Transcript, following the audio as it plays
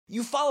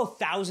You follow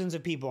thousands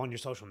of people on your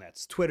social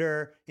nets,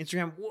 Twitter,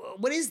 Instagram.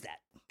 What is that?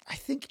 I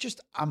think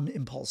just I'm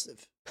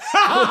impulsive.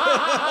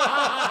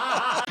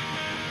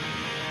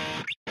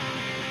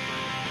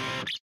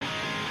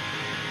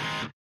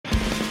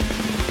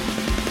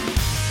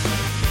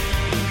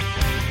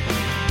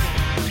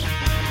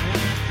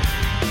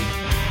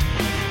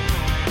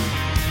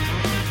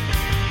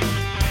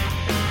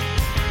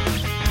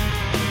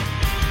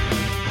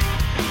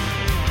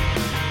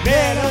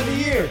 Man of the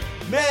year!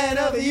 Man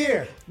of the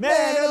year!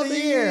 Man of the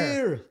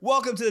year!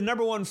 Welcome to the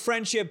 #1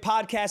 friendship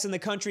podcast in the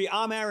country.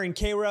 I'm Aaron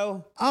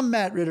Cairo. I'm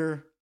Matt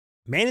Ritter.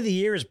 Man of the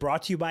Year is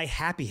brought to you by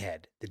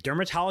Happyhead, the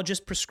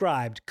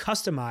dermatologist-prescribed,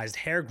 customized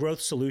hair growth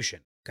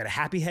solution. Go to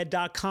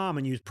happyhead.com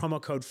and use promo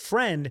code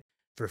FRIEND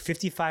for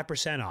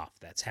 55% off.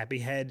 That's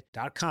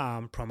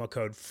happyhead.com, promo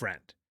code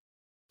FRIEND.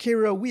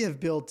 Cairo, we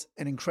have built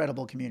an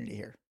incredible community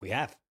here. We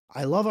have.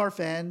 I love our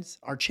fans,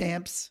 our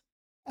champs,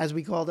 as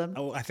we call them.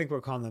 Oh, I think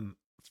we're calling them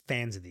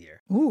Fans of the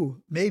Year.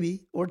 Ooh,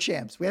 maybe, or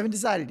champs. We haven't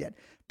decided yet.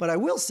 But I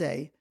will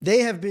say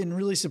they have been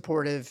really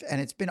supportive, and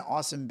it's been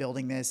awesome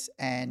building this.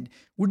 And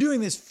we're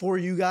doing this for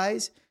you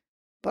guys,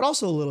 but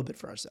also a little bit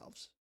for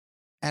ourselves.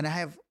 And I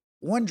have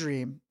one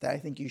dream that I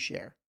think you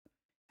share,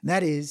 and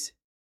that is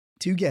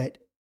to get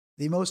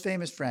the most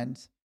famous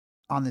friends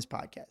on this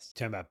podcast.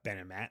 Talking about Ben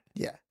and Matt.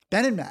 Yeah,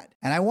 Ben and Matt.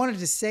 And I wanted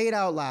to say it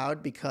out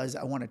loud because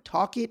I want to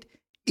talk it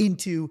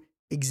into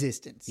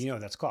existence. You know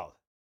what that's called?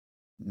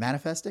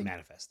 Manifesting?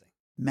 Manifesting.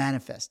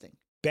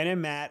 Ben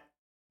and Matt,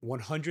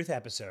 100th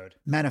episode.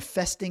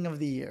 Manifesting of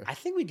the year. I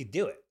think we could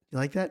do it. You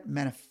like that?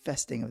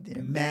 Manifesting of the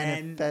year.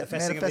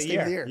 Manifesting of the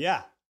year.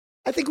 Yeah.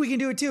 I think we can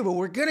do it too, but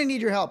we're going to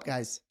need your help,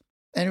 guys.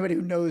 Anybody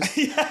who knows.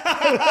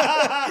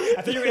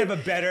 I think you're going to have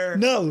a better.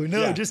 No.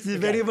 Yeah. Just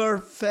if any of our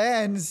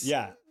fans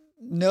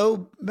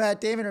know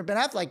Matt Damon or Ben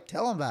Affleck,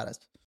 tell them about us.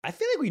 I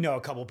feel like we know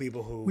a couple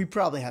people who. We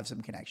probably have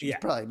some connections. Yeah.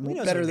 Probably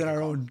better than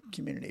our own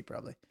community,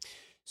 probably.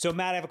 So,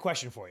 Matt, I have a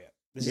question for you.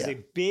 This is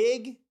a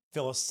big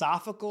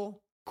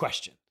philosophical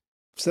question.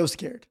 So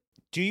scared.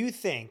 Do you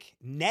think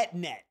net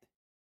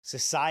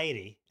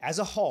society as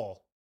a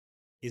whole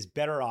is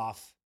better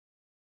off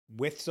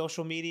with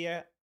social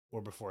media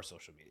or before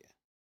social media?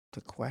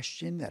 The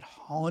question that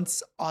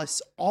haunts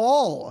us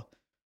all.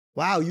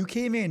 Wow, you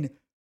came in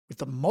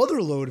with a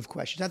mother load of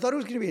questions. I thought it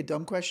was going to be a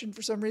dumb question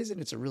for some reason.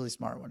 It's a really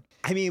smart one.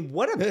 I mean,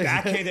 what a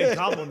backhanded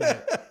compliment.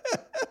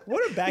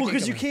 What a backhanded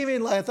because you came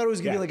in like I thought it was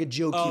going to be like a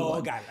jokey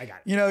one. I got it.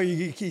 You know,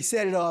 you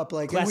set it up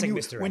like classic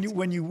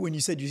when you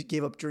said you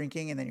gave up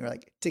drinking and then you were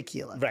like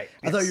tequila. Right.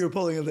 I thought you were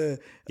pulling the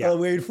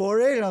wait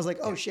for it, and I was like,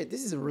 oh shit,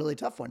 this is a really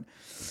tough one.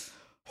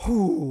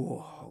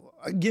 Whew.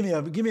 Give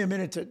me a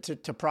minute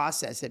to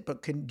process it.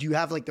 But do you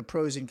have like the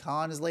pros and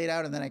cons laid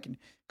out, and then I can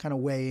kind of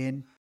weigh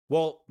in?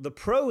 Well, the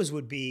pros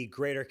would be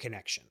greater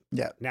connection.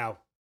 Yeah. Now,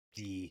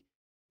 the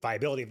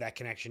viability of that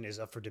connection is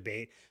up for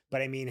debate,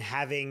 but I mean,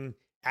 having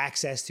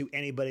access to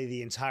anybody,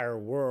 the entire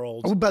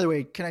world. Oh, by the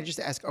way, can I just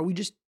ask, are we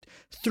just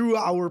through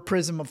our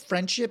prism of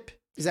friendship?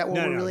 Is that what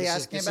we're really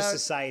asking about? This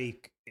is society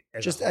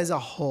as a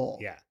whole.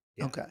 Yeah.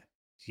 Okay.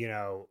 You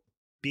know,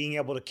 being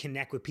able to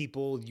connect with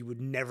people you would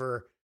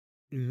never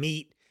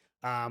meet.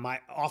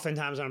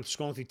 Oftentimes when I'm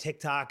scrolling through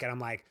TikTok and I'm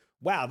like,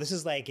 wow, this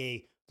is like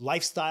a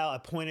lifestyle, a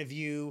point of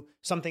view,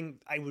 something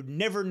I would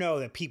never know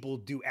that people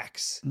do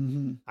X.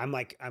 Mm-hmm.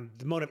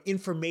 The amount of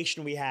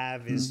information we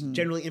have is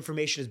generally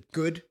information is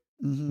good.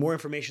 Mm-hmm. More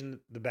information,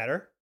 the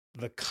better.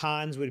 The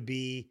cons would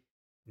be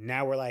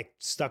now we're like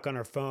stuck on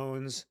our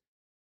phones.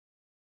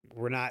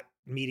 We're not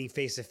meeting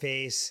face to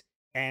face.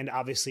 And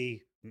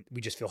obviously we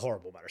just feel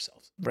horrible about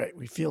ourselves. Right.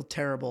 We feel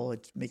terrible.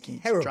 It's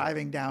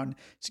driving down.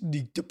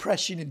 The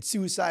depression and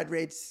suicide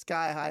rates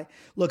sky high.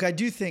 Look, I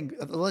do think,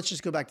 let's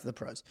just go back to the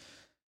pros.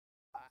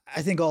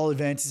 I think all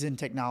advances in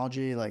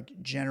technology, like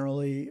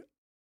generally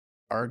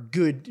are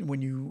good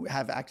when you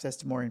have access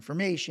to more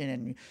information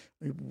and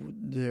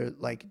they're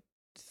like,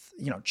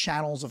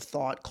 channels of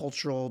thought,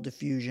 cultural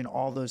diffusion,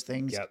 all those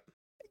things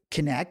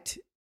connect.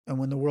 And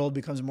when the world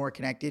becomes more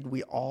connected,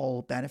 we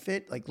all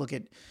benefit. Like look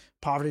at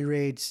poverty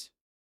rates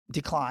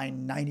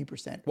decline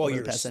 90%. Well,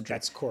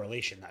 that's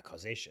correlation, not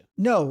causation.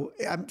 No,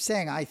 I'm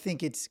saying I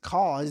think it's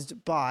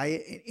caused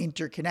by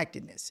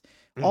interconnectedness.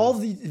 All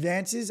of the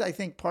advances, I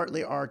think,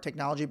 partly are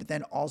technology, but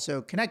then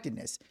also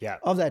connectedness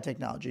of that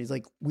technology. It's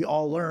like we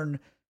all learn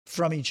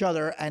from each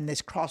other, and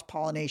this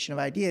cross-pollination of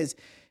ideas,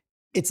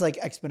 it's like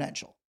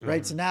exponential,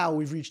 right? So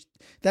now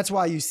that's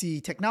why you see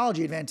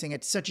technology advancing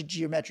at such a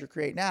geometric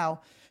rate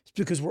now. It's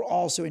because we're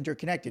all so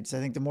interconnected. So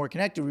I think the more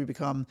connected we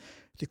become,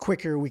 the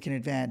quicker we can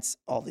advance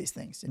all these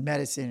things in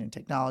medicine and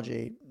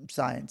technology,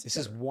 science. This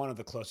is one of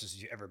the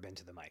closest you've ever been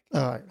to the mic.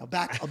 All right, I'll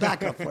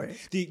back up for you.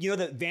 The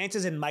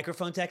advances in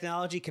microphone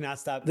technology cannot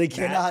stop. They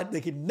cannot. They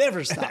can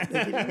never stop.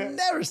 They can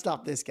never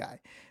stop this guy.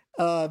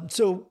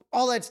 So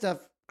all that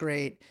stuff,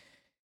 great.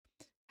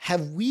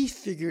 Have we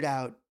figured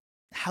out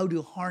how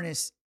to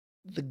harness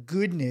the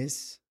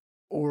goodness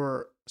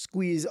or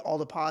squeeze all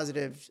the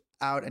positives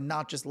out and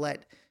not just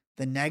let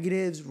the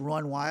negatives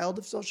run wild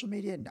of social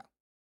media? No.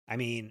 I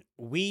mean,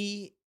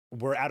 we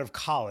were out of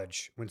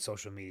college when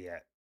social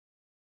media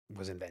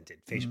was invented,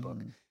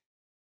 Facebook.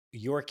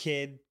 Your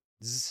kids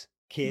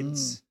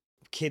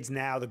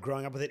now, they're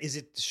growing up with it. Is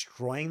it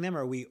destroying them,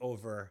 or are we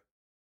over?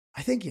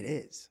 I think it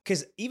is.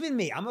 Because even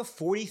me, I'm a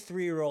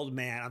 43-year-old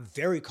man. I'm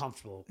very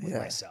comfortable with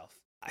myself.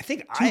 I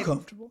think Too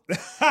comfortable.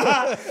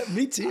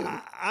 Me too.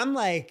 I'm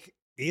like,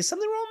 is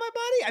something wrong with my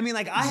body? I mean,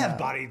 like I have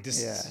body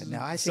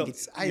I think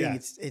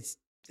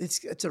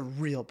it's a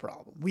real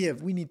problem.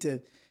 We need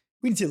to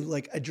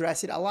like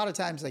address it. A lot of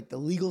times, like the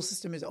legal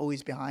system is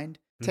always behind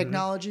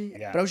technology.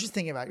 Yeah. But I was just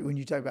thinking about it when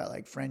you talk about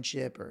like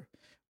friendship, or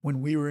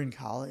when we were in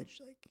college,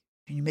 like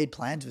you made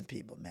plans with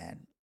people,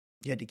 man.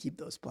 You had to keep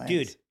those plans.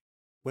 Dude,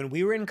 when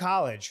we were in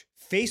college,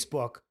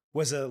 Facebook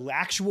was an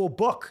actual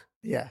book.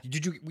 Yeah.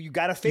 You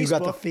got a Facebook? You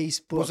got the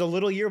Facebook. It was a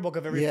little yearbook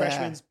of every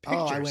freshman's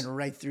pictures. Oh, I went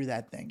right through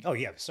that thing. Oh,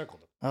 yeah.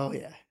 Circled them. Oh,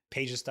 yeah.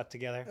 Pages stuck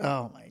together.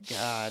 Oh, my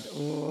God.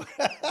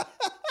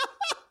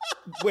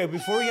 Wait,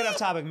 before we get off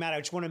topic, Matt,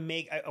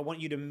 I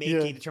want you to make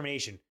a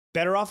determination.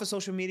 Better off of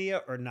social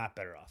media or not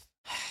better off?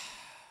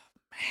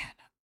 Man.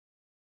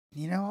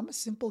 You know, I'm a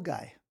simple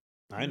guy.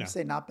 I know.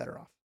 Say not better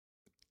off.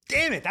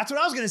 Damn it. That's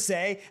what I was going to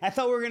say. I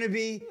thought we were going to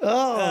be.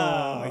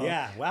 Oh,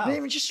 yeah. Wow. I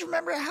mean, just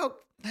remember how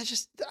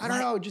I don't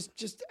know,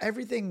 just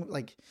everything,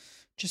 like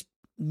just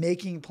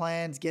making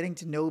plans, getting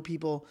to know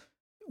people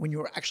when you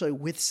were actually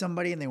with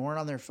somebody and they weren't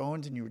on their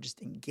phones and you were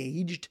just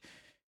engaged.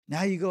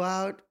 Now you go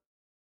out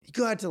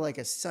to like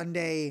a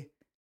Sunday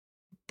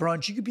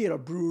brunch. You could be at a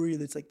brewery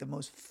that's like the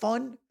most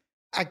fun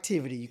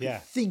activity you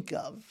could think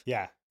of.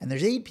 Yeah. And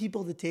there's 8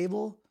 people at the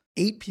table,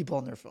 8 people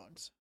on their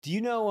phones. Do you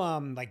know,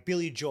 like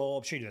Billy Joel,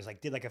 I'm sure you know,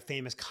 like did like a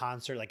famous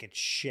concert like at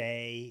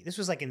Shea. This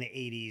was like in the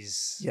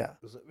 80s. Yeah.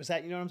 Was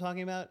that, you know what I'm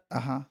talking about?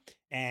 Uh-huh.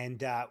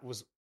 And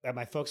was at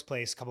my folks'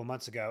 place a couple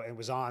months ago, and it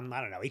was on, I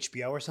don't know,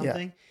 HBO or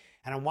something. Yeah.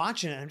 And I'm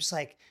watching it and I'm just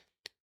like,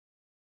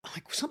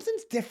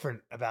 something's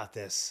different about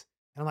this.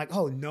 And I'm like,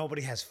 oh,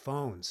 nobody has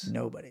phones.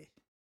 Nobody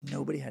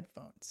had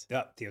phones.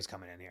 Oh, Theo's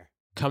coming in here.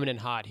 Coming in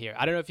hot here.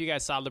 I don't know if you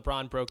guys saw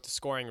LeBron broke the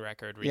scoring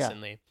record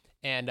recently.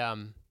 Yeah.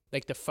 And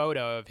like the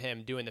photo of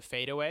him doing the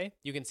fadeaway,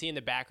 you can see in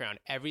the background,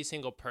 every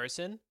single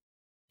person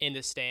in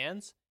the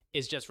stands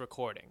is just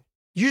recording.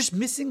 You're just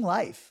missing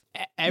life.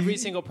 Every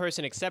single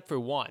person except for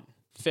one,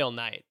 Phil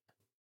Knight,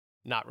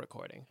 not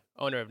recording,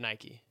 owner of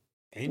Nike.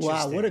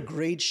 Wow, what a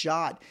great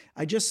shot.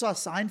 I just saw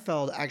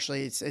Seinfeld,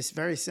 actually. It's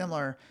very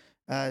similar.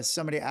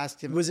 Somebody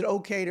asked him, was it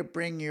okay to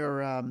bring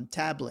your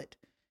tablet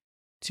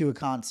to a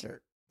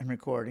concert and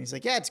record? And he's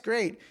like, yeah, it's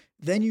great.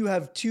 Then you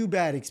have 2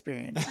 bad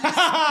experiences.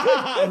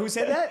 Who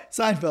said that?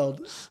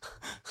 Seinfeld.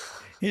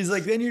 He's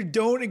like, then you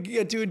don't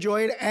get to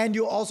enjoy it, and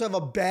you also have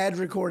a bad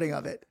recording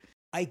of it.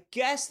 I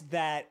guess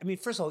that, I mean,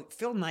 first of all,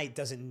 Phil Knight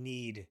doesn't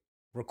need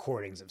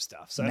recordings of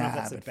stuff. So I don't know if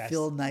that's the best.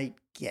 Phil Knight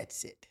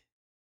gets it.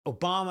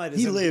 Obama doesn't.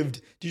 He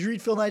lived. Did you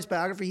read Phil Knight's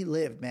biography? He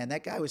lived, man.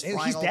 That guy was flying.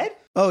 He's dead?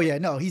 Oh, yeah.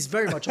 No, he's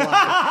very much alive.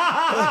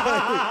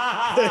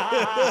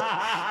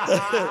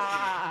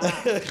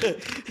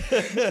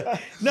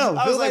 No,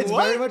 Phil Knight's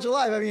very much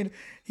alive. I mean,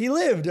 he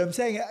lived. I'm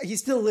saying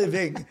he's still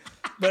living.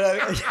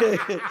 But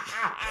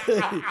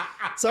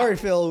sorry,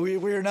 Phil,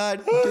 we're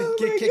not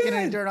kicking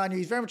any dirt on you.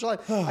 He's very much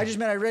alive. I just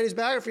meant I read his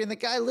biography, and the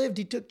guy lived.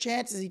 He took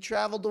chances. He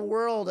traveled the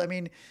world. I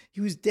mean,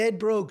 he was dead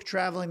broke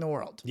traveling the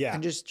world. Yeah,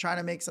 and just trying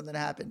to make something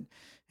happen.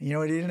 And you know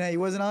what he didn't? He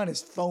wasn't on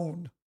his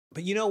phone.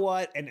 But you know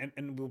what?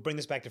 And we'll bring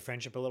this back to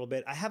friendship a little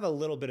bit. I have a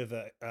little bit of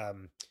a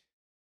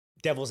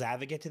devil's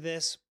advocate to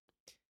this.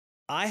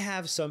 I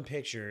have some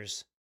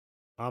pictures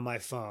on my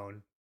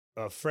phone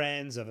of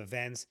friends, of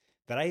events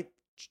that I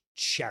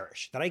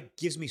cherish, that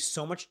gives me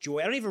so much joy.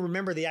 I don't even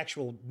remember the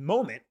actual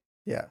moment.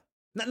 Yeah.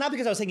 Not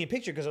because I was taking a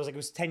picture, because I was like, it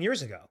was 10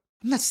 years ago.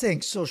 I'm not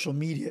saying social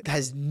media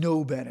has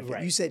no benefit.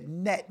 Right. You said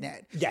net.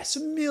 Yes.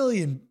 It's a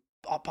million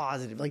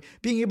positive. Like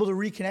being able to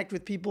reconnect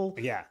with people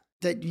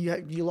that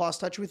you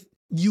lost touch with.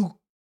 You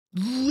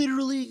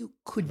literally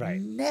could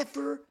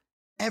never,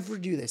 ever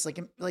do this.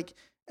 Like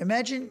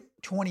imagine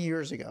 20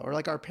 years ago, or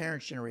like our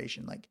parents'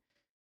 generation, like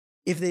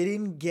if they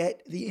didn't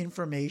get the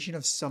information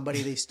of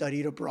somebody they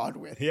studied abroad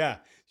with. Yeah.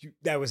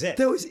 That was it.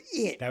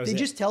 They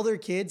just tell their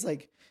kids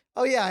like,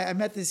 oh yeah, I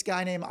met this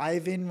guy named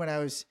Ivan when I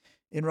was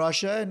in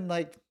Russia, and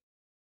like,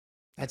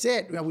 that's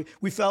it. You know,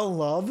 we fell in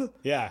love.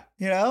 Yeah.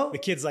 You know? The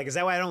kid's like, is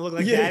that why I don't look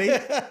like daddy?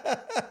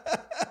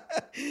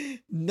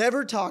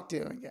 Never talk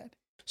to him again.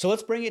 So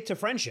let's bring it to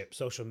friendship,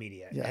 social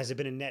media. Yeah. Has it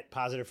been a net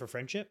positive for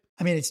friendship?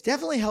 I mean, it's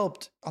definitely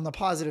helped on the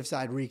positive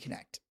side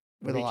reconnect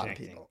with a lot of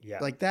people. Yeah.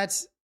 Like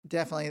that's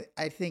definitely,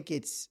 I think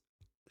it's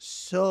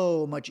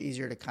so much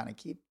easier to kind of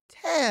keep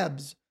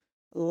tabs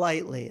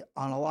lightly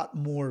on a lot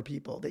more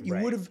people that you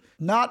would have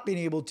not been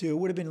able to. It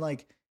would have been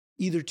like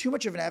either too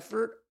much of an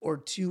effort or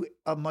too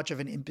much of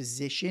an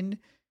imposition.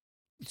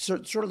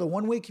 Sort of the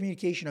one-way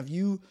communication of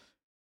you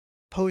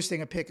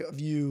posting a pic of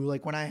you,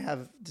 like when I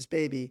have this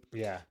baby.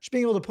 Yeah. Just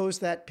being able to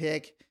post that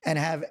pic and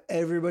have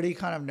everybody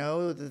kind of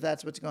know that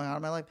that's what's going on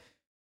in my life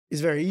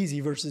is very easy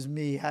versus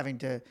me having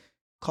to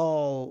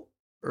call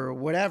or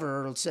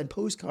whatever, or send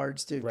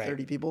postcards to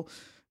 30 people.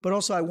 but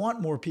also I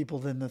want more people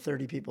than the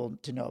 30 people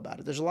to know about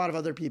it. There's a lot of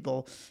other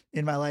people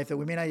in my life that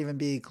we may not even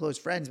be close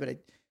friends, but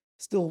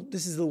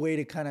this is the way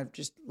to kind of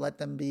just let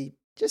them be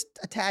just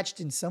attached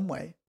in some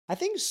way. I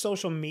think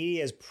social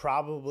media is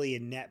probably a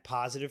net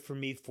positive for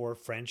me for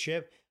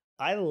friendship.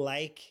 I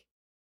like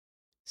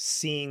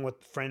seeing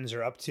what friends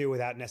are up to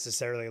without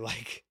necessarily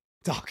like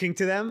talking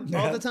to them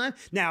all the time.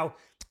 Now,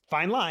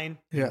 fine line.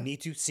 You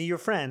need to see your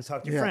friends,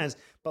 talk to your friends,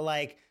 but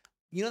like,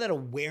 you know, that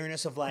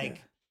awareness of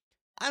like,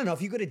 I don't know,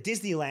 if you go to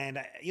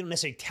Disneyland, you don't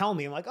necessarily tell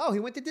me. I'm like, oh, he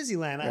went to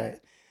Disneyland. Right.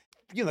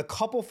 You know, the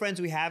couple friends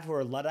we have who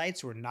are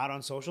Luddites who are not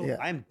on social,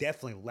 I'm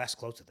definitely less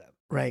close to them.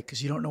 Right.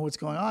 Because you don't know what's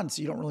going on.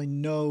 So you don't really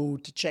know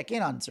to check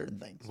in on certain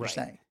things. Right.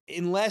 You're saying.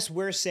 Unless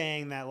we're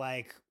saying that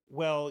like,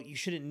 well, you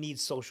shouldn't need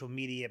social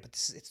media, but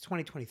it's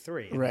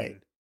 2023. Right.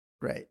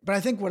 But I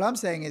think what I'm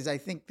saying is I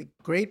think the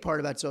great part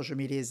about social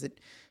media is that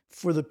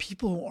for the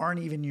people who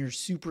aren't even your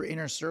super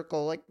inner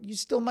circle, like you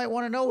still might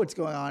want to know what's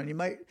going on. It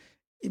might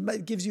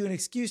gives you an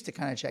excuse to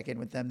kind of check in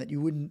with them that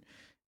you wouldn't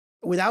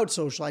without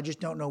social. I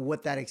just don't know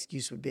what that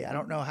excuse would be. I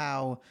don't know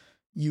how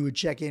you would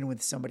check in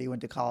with somebody you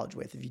went to college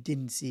with if you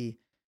didn't see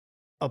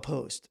a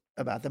post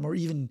about them or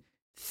even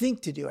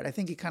think to do it. I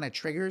think it kind of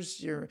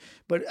triggers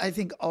but I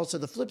think also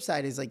the flip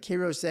side is like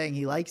Cairo's saying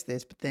he likes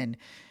this, but then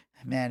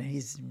man,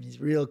 he's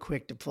real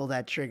quick to pull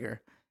that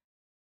trigger.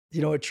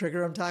 You know what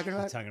trigger I'm talking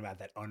about? I'm talking about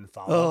that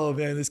unfollow. Oh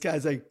man, this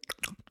guy's like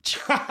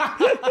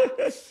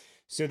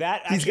so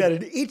that he's got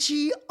an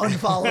itchy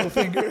unfollow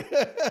finger.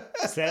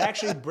 So that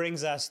actually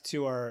brings us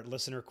to our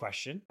listener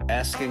question.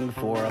 Asking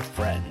for a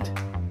friend.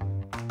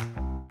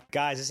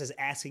 Guys, this is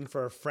asking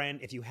for a friend.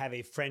 If you have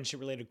a friendship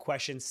related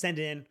question, send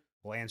it in.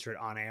 We'll answer it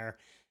on air.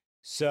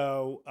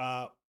 So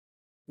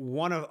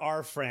one of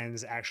our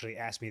friends actually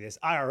asked me this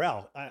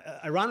IRL.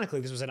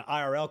 Ironically, this was an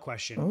IRL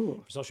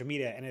question for social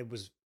media, and it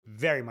was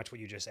very much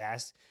what you just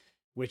asked,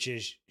 which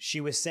is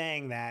she was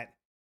saying that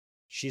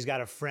she's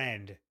got a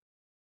friend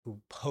who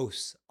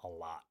posts a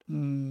lot,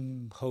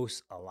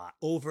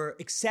 over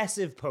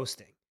excessive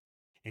posting.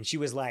 And she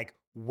was like,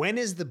 when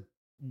is the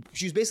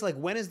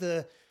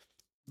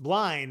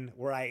line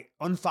where I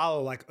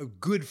unfollow like a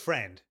good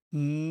friend?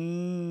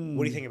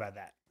 What do you think about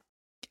that?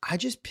 I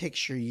just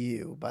picture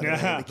you, by the way,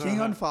 the king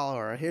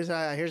unfollower. Here's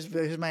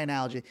my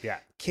analogy. Yeah.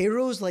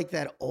 Cairo's like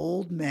that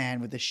old man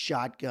with a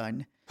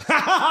shotgun who's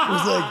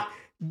like,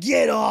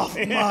 get off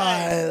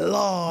my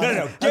lawn.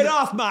 No, get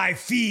off my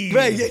feed.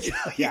 Right,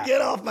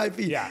 get off my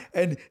feed. Yeah.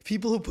 And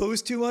people who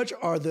post too much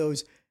are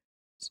those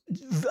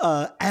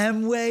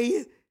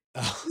Amway,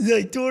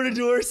 like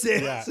door-to-door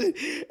sales.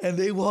 Yeah. And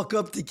they walk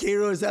up to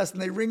Cairo's house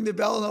and they ring the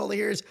bell and all they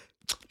hear is,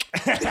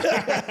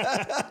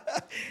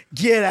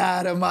 get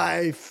out of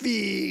my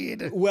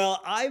feed. Well,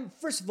 I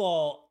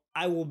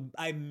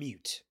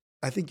mute.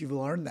 I think you've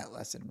learned that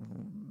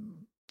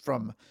lesson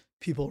from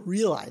people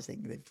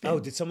realizing they've been. Oh,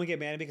 did someone get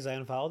mad at me because I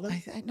unfollowed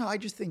them? No, I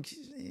just think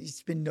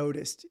it's been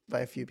noticed by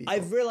a few people.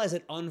 I've realized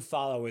that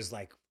unfollow is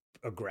like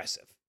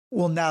aggressive.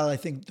 Well, now I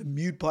think the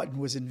mute button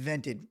was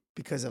invented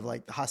because of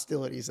like the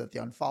hostilities that the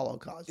unfollow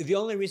caused. The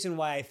only reason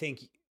why I think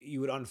you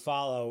would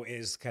unfollow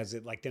is because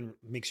it like then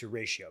makes your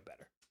ratio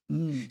better.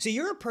 So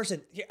you're a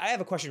person, I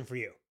have a question for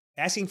you.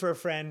 Asking for a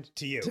friend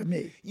to you. To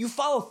me. You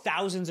follow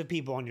thousands of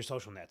people on your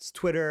social nets,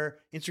 Twitter,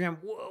 Instagram.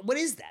 What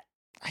is that?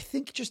 I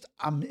think just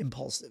I'm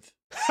impulsive.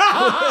 It's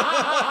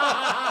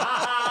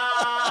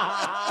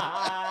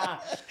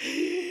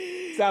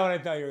not what I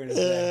thought you were going to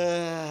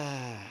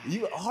say.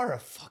 You are a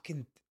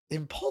fucking...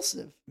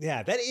 Impulsive.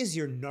 Yeah, that is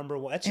your number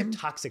one. That's your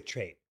toxic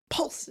trait.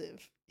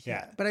 Impulsive.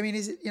 Yeah. But I mean,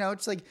 is it,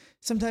 it's like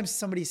sometimes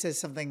somebody says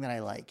something that I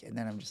like, and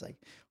then I'm just like,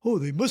 oh,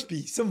 they must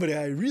be somebody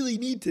I really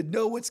need to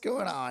know what's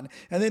going on.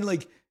 And then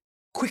like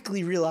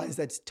quickly realize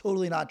that's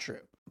totally not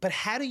true. But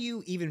how do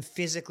you even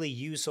physically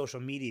use social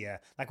media?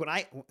 Like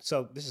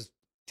so this is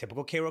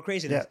typical Cairo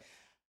craziness.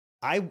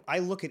 Yeah. I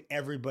look at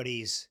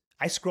everybody's,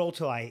 I scroll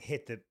till I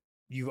hit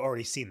you've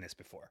already seen this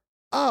before.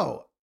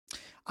 Oh,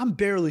 I'm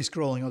barely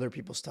scrolling other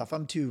people's stuff.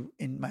 I'm too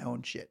in my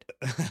own shit.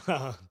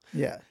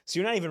 Yeah. So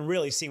you're not even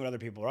really seeing what other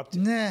people are up to.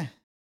 Nah.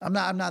 I'm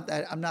not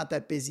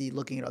that busy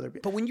looking at other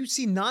people. But when you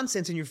see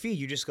nonsense in your feed,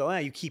 you just go,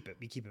 you keep it.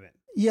 You keep them in.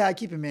 Yeah, I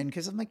keep them in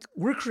because I'm like,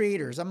 we're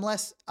creators. I'm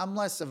less I'm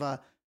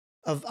not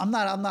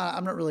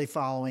really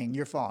following.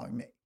 You're following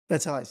me.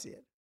 That's how I see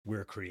it.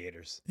 We're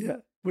creators. Yeah.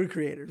 We're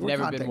creators. We're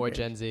Never been more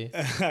creators. Gen Z.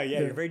 Yeah,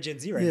 you're very Gen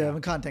Z right now. Yeah, I'm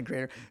a content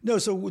creator. No,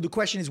 so the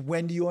question is,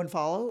 when do you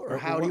unfollow or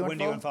how do you unfollow? When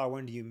do you unfollow?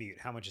 When do you mute?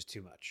 How much is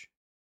too much?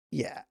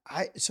 Yeah.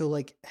 So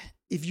like,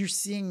 if you're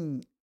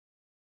seeing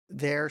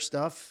their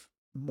stuff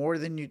more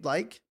than you'd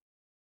like,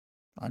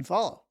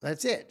 unfollow.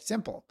 That's it.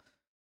 Simple.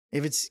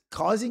 If it's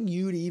causing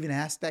you to even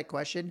ask that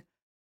question,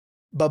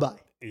 bye-bye.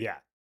 Yeah.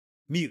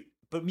 Mute.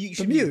 But you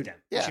should mute them.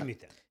 Yeah. You should mute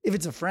them. If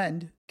it's a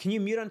friend. Can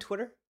you mute on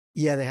Twitter?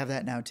 Yeah, they have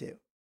that now too.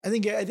 I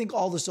think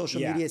all the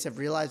social medias have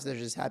realized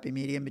there's this happy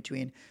medium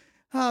between,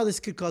 oh, this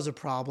could cause a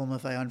problem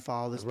if I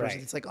unfollow this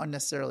person. It's like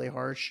unnecessarily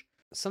harsh.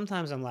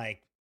 Sometimes I'm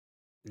like,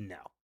 no.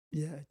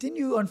 Yeah. Didn't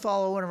you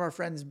unfollow one of our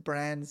friends'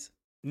 brands?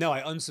 No,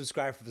 I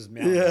unsubscribed from his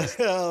mailing Yeah. list.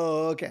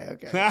 Oh, okay.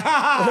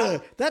 I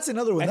That's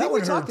another one. I That think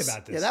one we hurts. talked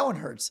about this. Yeah, that one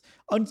hurts.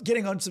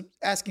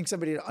 Asking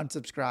somebody to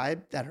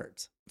unsubscribe, that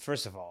hurts.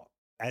 First of all,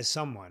 as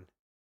someone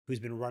who's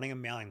been running a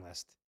mailing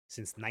list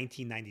since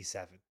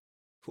 1997,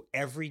 who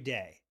every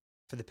day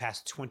for the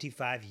past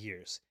 25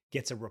 years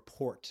gets a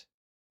report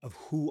of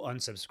who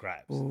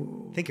unsubscribes.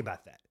 Ooh. Think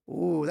about that.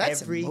 Ooh,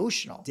 that's Every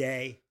emotional.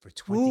 day for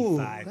Ooh,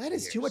 25 that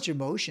is too years. much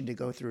emotion to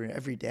go through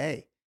every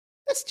day.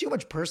 That's too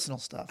much personal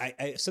stuff.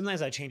 I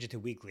sometimes I change it to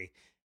weekly,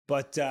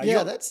 but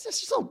yeah, that's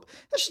just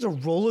a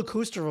roller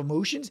coaster of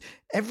emotions.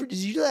 Did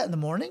you do that in the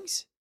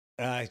mornings?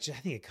 I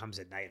think it comes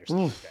at night or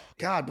something like that.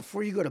 Yeah. God,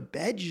 before you go to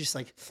bed, you're just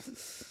like,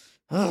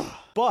 ugh.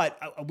 But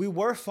we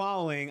were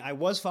following. I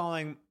was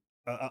following.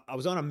 I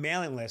was on a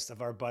mailing list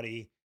of our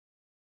buddy.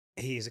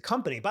 He's a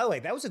company. By the way,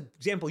 that was an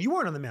example. You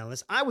weren't on the mailing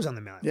list. I was on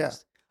the mailing Yeah.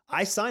 list.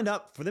 I signed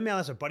up for the mailing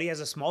list. Our buddy has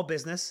a small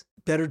business.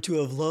 Better to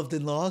have loved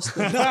and lost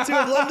than not to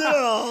have loved at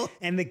all.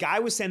 And the guy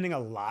was sending a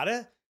lot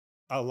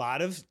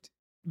of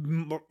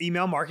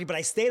email marketing, but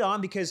I stayed on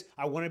because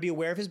I want to be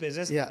aware of his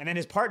business. Yeah. And then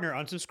his partner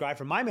unsubscribed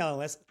from my mailing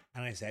list,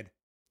 and I said,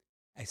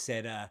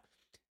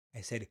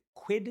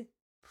 quid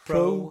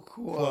pro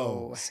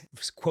quo.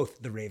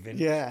 Quoth the Raven.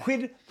 Yeah.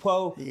 Quid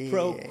pro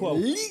quo.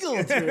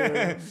 Legal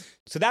term.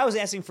 So that was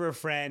asking for a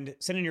friend.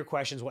 Send in your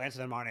questions. We'll answer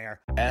them on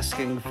air.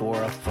 Asking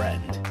for a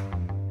friend.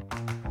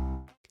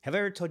 Have I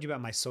ever told you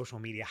about my social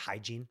media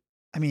hygiene?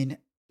 I mean,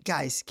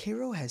 guys,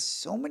 Cairo has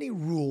so many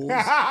rules.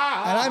 And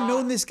I've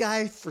known this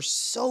guy for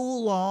so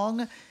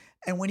long.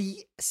 And when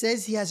he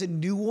says he has a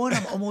new one,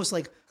 I'm almost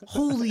like,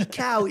 holy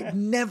cow, it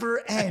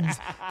never ends.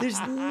 There's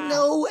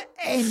no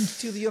end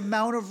to the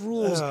amount of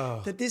rules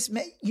that this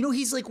man,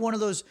 he's like one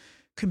of those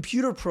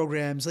computer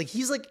programs. Like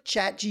he's like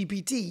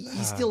ChatGPT.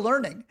 He's still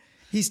learning.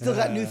 He's still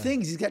got new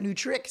things. He's got new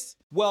tricks.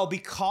 Well,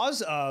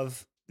 because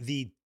of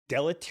the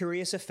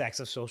deleterious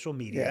effects of social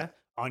media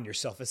on your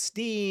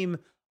self-esteem,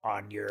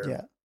 on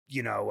your,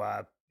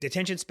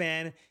 detention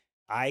span,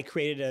 I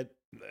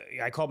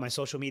called my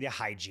social media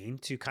hygiene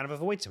to kind of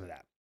avoid some of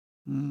that.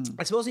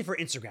 It's mostly for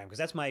Instagram because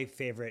that's my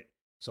favorite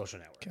social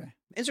network. Okay.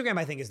 Instagram,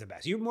 I think, is the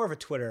best. You're more of a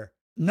Twitter.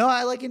 No,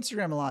 I like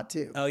Instagram a lot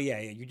too. Oh yeah.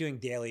 You're doing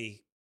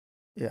daily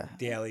Yeah.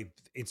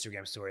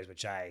 Instagram stories,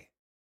 which I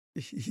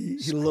He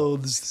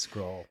loathes.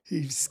 scroll.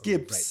 He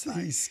skips. right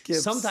by. He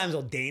skips. Sometimes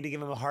I'll deign to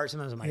give him a heart.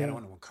 Sometimes I'm like, I don't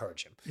want to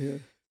encourage him. Yeah.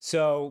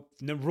 So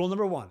rule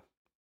number 1,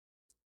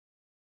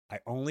 I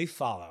only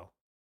follow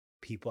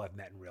people I've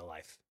met in real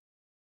life.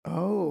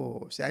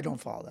 Oh, see, I don't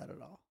follow that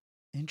at all.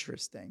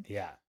 Interesting.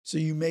 Yeah. So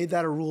you made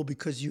that a rule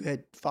because you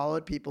had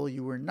followed people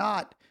you were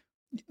not.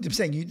 I'm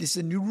saying this is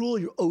a new rule.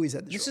 You always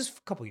had this. This rule. is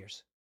a couple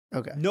years.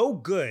 Okay. No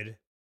good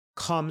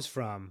comes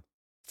from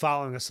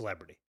following a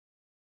celebrity.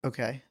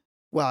 Okay.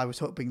 Well, I was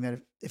hoping that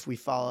if we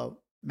follow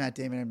Matt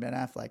Damon and Ben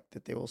Affleck,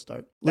 that they will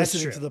start That's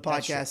listening true. to the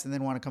That's podcast and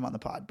then want to come on the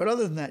pod. But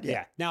other than that,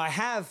 Yeah. Now I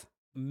have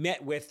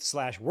met with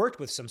 / worked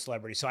with some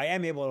celebrities, so I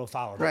am able to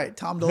follow them. Right.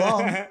 Tom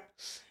DeLonge.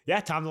 Yeah,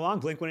 Tom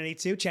DeLonge,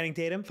 Blink-182, Channing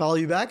Tatum. Follow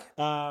you back?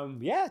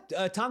 Tom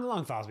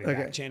DeLonge follows me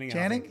back. Channing,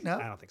 Channing? I No?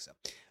 don't think so.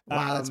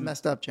 Wow, that's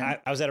messed up, Channing.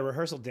 I was at a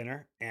rehearsal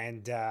dinner,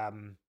 and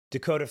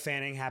Dakota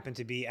Fanning happened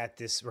to be at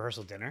this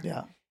rehearsal dinner.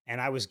 Yeah.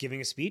 And I was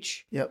giving a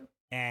speech, Yep.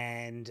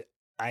 and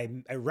I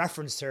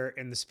referenced her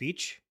in the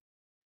speech.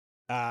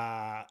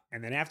 And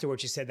then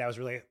afterwards, she said that was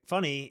really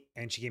funny,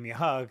 and she gave me a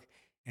hug.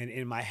 And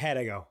in my head,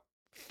 I go,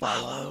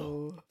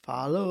 Follow.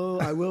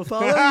 I will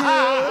follow you.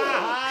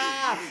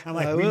 I'm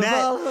like, I we will met.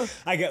 follow.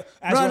 I go,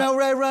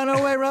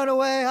 Run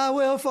away, I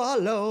will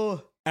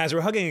follow. as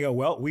we're hugging, I go,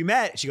 well, we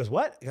met. She goes,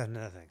 what? I got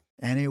another thing.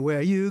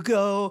 Anywhere you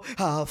go,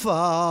 I'll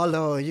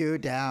follow you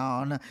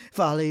down,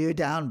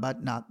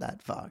 but not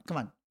that far. Come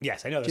on.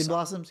 Yes, I know this Gin song.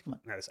 Blossoms, come on.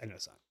 I know the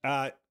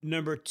song.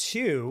 Number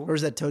 2. Or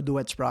is that Toad the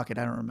Wet Sprocket?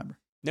 I don't remember.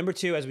 Number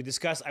 2, as we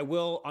discussed, I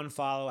will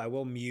unfollow. I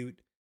will mute.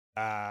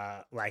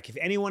 Like if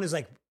anyone is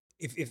like,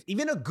 if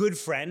even a good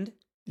friend,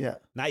 Yeah.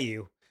 not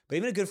you, but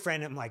even a good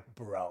friend, I'm like,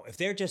 bro, if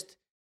they're just,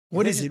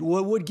 What is it?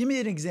 What? Give me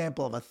an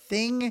example of a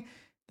thing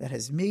that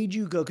has made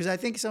you go. Because I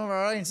think some of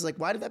our audience is like,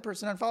 why did that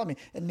person unfollow me?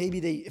 And maybe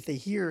if they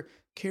hear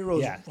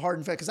Cairo's hard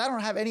and fast, because I don't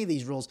have any of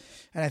these rules,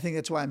 and I think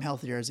that's why I'm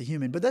healthier as a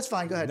human. But that's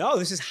fine. Go ahead. No,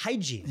 this is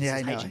hygiene. Yeah,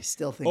 I know. I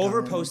still think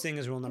over posting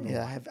is rule number 1.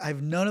 Yeah, I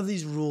have none of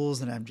these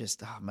rules, and I'm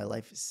just my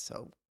life is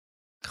so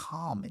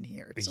calm in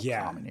here. It's so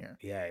calm in here.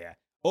 Yeah.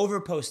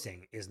 Over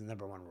posting is the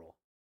number 1 rule.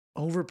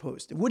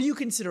 Overposting. What do you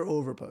consider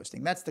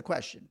overposting? That's the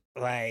question.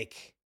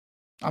 Like,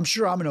 I'm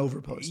sure I'm an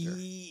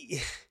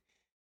overposter.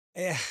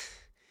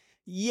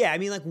 Yeah, I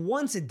mean, like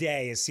once a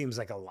day, it seems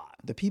like a lot.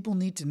 The people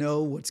need to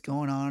know what's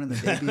going on in the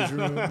baby's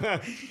room.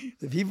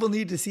 The people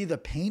need to see the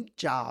paint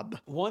job.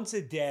 Once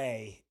a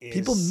day is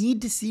People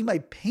need to see my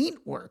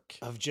paint work.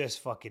 of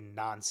just fucking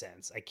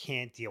nonsense. I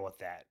can't deal with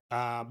that.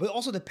 But it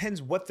also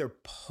depends what they're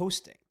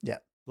posting. Yeah.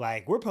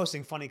 Like we're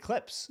posting funny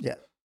clips. Yeah.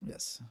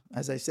 Yes.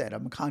 As I said,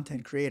 I'm a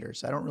content creator,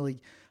 so I'm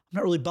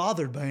not really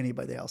bothered by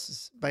anyone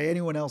else's.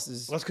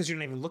 Well, that's because you're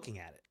not even looking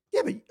at it.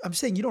 Yeah, but I'm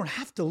saying you don't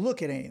have to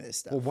look at any of this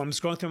stuff. Well, when I'm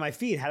scrolling through my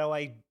feed,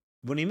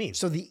 what do you mean?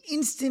 So the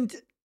instant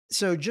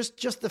So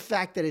just the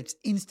fact that it's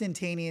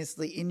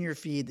instantaneously in your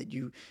feed, that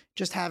you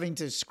just having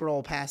to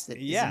scroll past it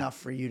is enough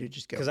for you to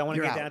just go. Because I want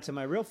to "You're get out." down to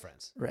my real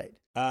friends. Right.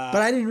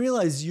 But But I didn't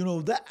realize,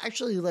 that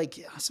actually, like,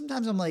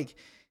 sometimes I'm like,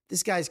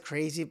 this guy's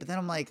crazy, but then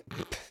I'm like,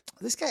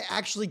 this guy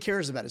actually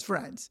cares about his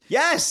friends.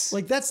 yes,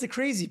 Like, that's the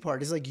crazy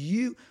part, is like,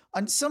 you,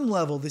 on some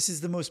level, this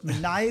is the most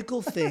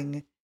maniacal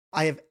thing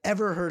I have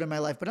ever heard in my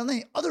life. But on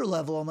the other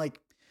level, I'm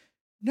like,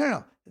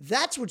 no,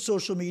 that's what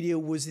social media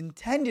was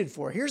intended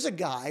for. Here's a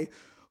guy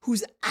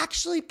who's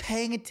actually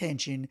paying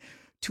attention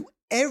to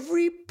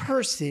every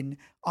person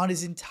on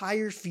his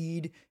entire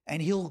feed, and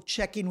he'll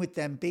check in with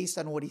them based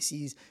on what he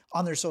sees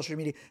on their social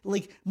media.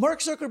 Like, Mark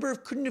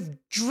Zuckerberg couldn't have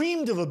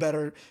dreamed of a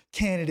better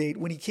candidate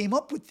when he came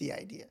up with the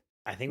idea.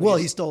 I think. Well,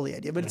 he stole the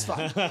idea, but it's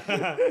fine.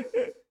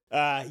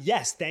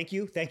 Yes, thank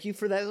you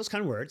for those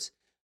kind words.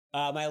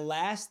 My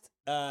last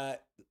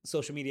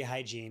social media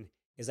hygiene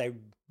is I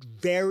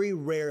very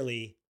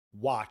rarely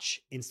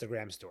watch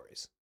Instagram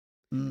stories.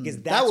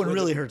 Because That one where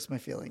really hurts my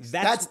feelings.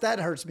 That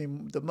hurts me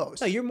the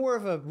most. No, you're more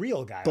of a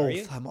real guy, are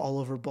you? Both. I'm all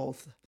over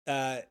both.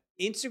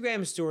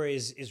 Instagram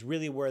stories is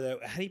really where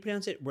how do you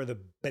pronounce it? Where the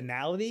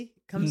banality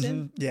comes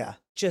in? Yeah.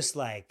 Just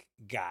like,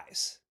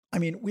 guys. I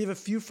mean, we have a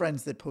few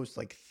friends that post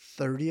like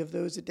 30 of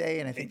those a day.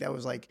 And I think that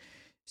was like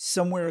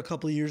somewhere a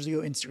couple of years ago,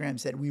 Instagram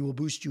said, we will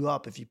boost you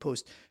up if you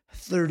post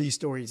 30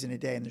 stories in a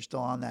day, and they're still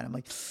on that. I'm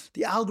like,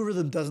 the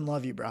algorithm doesn't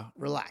love you, bro.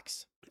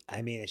 Relax.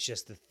 I mean, it's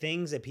just the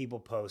things that people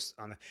post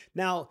on.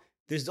 Now,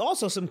 there's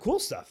also some cool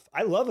stuff.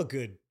 I love a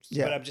good,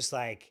 but I'm just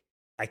like,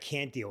 I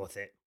can't deal with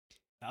it.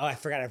 Oh, I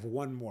forgot I have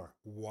one more.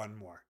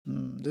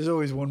 There's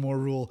always one more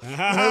rule.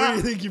 Whenever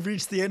you think you've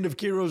reached the end of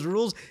Kiro's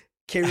rules,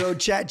 Kiro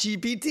Chat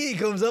GPT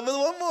comes up with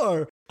one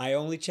more. I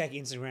only check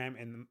Instagram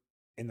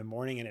in the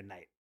morning and at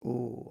night.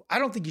 Ooh, I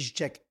don't think you should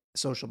check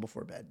social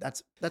before bed.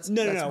 That's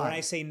no. Mine. When I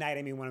say night,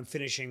 I mean when I'm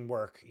finishing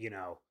work.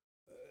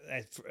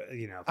 I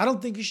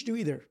don't think you should do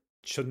either.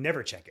 Should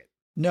never check it.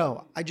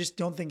 No, I just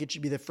don't think it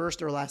should be the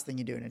first or last thing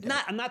you do in a day.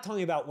 I'm not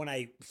talking about when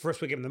I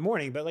first wake up in the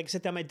morning, but like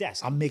sit down at my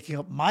desk. I'm making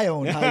up my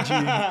own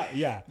hygiene.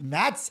 Yeah.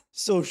 Matt's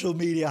social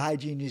media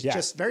hygiene is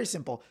just very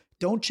simple.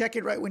 Don't check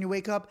it right when you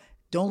wake up.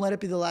 Don't let it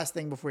be the last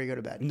thing before you go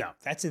to bed. No,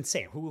 that's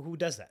insane. Who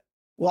does that?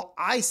 Well,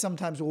 I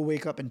sometimes will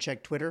wake up and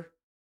check Twitter.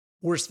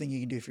 Worst thing you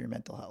can do for your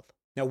mental health.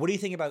 Now, what do you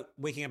think about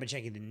waking up and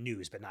checking the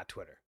news, but not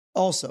Twitter?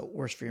 Also,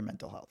 worse for your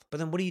mental health. But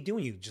then what do you do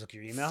when you just look at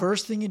your email?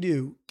 First thing you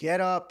do, get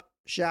up,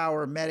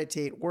 shower,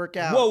 meditate, work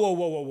out.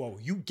 Whoa.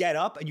 You get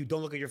up and you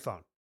don't look at your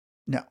phone.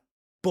 No.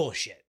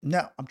 Bullshit.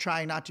 No, I'm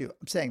trying not to.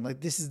 I'm saying,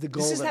 like, this is the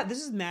goal.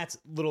 This is Matt's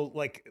little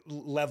like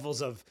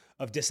levels of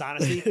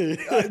dishonesty.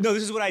 No,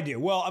 this is what I do.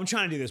 Well, I'm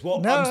trying to do this. Well,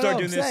 I'm starting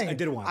doing this. I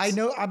did it once. I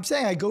know. I'm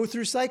saying I go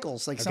through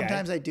cycles. Like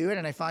sometimes I do it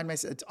and I find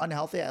myself, it's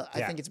unhealthy.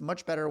 I think it's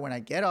much better when I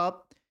get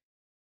up,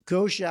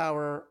 go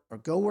shower or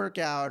go work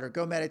out or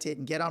go meditate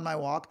and get on my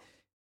walk,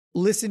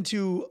 listen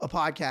to a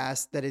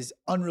podcast that is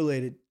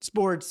unrelated,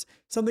 sports,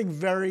 something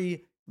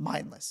very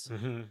mindless.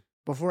 Mm-hmm.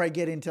 Before I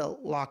get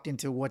locked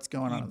into what's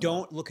going on. You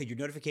don't look at your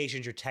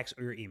notifications, your texts,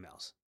 or your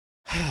emails.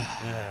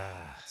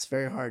 It's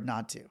very hard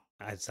not to.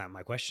 That's not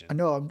my question. I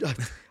know.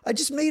 I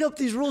just made up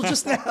these rules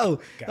just now.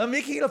 I'm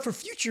making it up for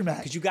future Matt.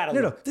 Because you got to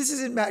No, this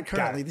isn't Matt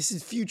currently. This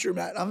is future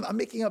Matt. I'm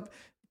making up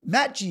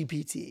Matt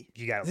GPT.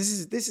 You got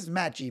it. This is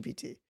Matt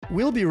GPT.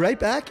 We'll be right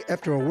back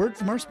after a word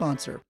from our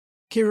sponsor.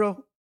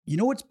 Kiro, you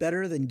know what's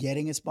better than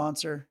getting a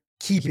sponsor?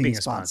 Keeping a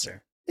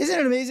sponsor. Isn't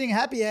it amazing?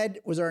 Happy Head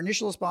was our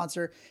initial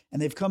sponsor,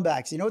 and they've come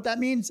back. So you know what that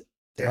means?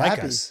 They're like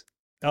happy. Us.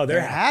 Oh, they're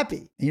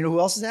happy. And you know who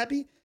else is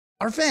happy?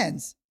 Our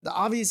fans.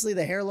 Obviously,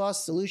 the hair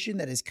loss solution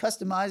that is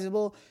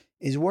customizable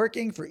is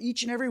working for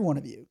each and every one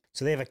of you.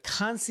 So they have a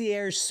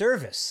concierge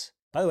service.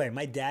 By the way,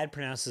 my dad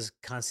pronounces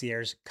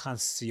concierge.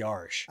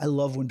 I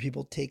love when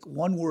people take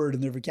one word in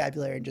their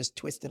vocabulary and just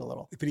twist it a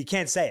little. But he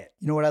can't say it.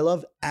 You know what I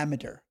love?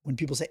 Amateur. When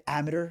people say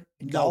amateur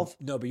in golf.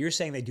 No, but you're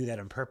saying they do that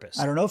on purpose.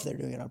 I don't know if they're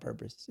doing it on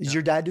purpose. Is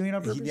your dad doing it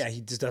on purpose?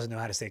 He just doesn't know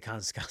how to say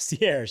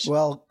concierge.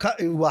 Well,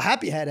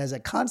 Happy Head has a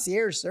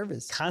concierge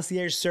service.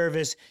 Concierge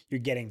service. You're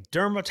getting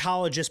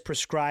dermatologist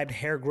prescribed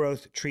hair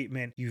growth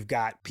treatment. You've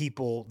got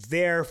people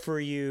there for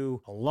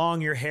you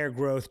along your hair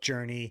growth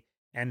journey.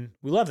 And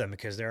we love them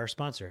because they're our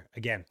sponsor.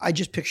 Again, I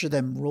just picture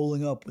them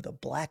rolling up with a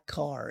black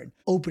car and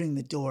opening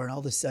the door, and all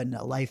of a sudden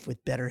a life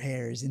with better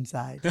hair is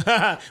inside.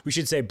 We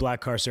should say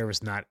black car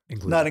service not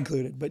included. Not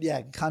included, but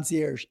yeah,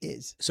 concierge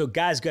is. So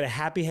guys, go to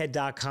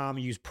happyhead.com,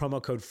 use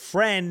promo code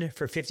FRIEND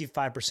for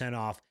 55%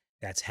 off.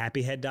 That's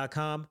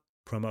happyhead.com,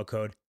 promo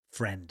code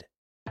FRIEND.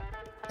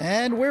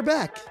 And we're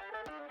back.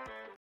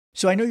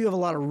 So I know you have a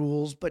lot of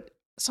rules, but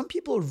some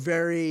people are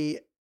very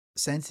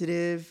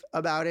sensitive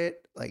about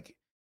it. Like,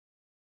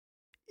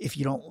 if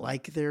you don't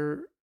like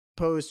their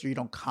post or you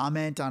don't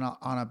comment on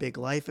a big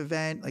life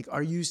event, like,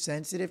 are you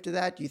sensitive to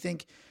that? Do you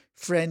think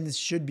friends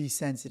should be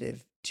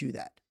sensitive to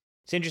that?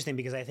 It's interesting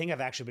because I think I've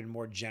actually been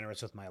more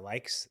generous with my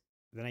likes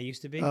than I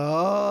used to be.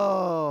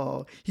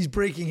 Oh, he's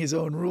breaking his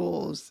own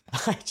rules.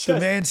 The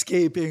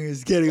manscaping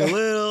is getting a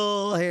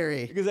little little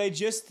hairy. Because I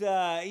just,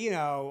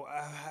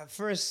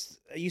 first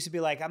I used to be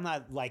like, I'm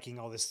not liking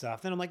all this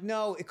stuff. Then I'm like,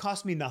 no, it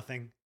cost me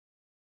nothing.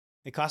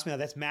 It cost me nothing.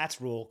 That's Matt's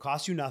rule.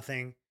 Cost you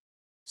nothing.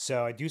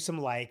 So I do some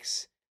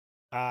likes.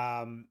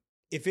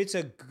 If it's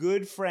a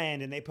good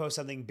friend and they post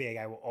something big,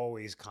 I will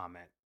always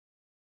comment.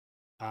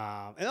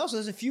 And also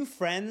there's a few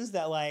friends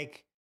that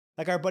like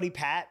our buddy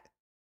Pat.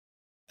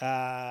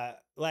 I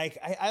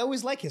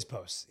always like his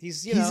posts.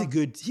 He's a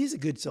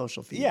good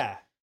social feed. Yeah.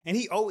 And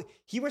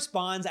he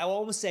responds. I will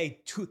almost say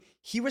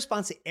he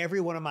responds to every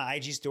one of my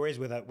IG stories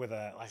with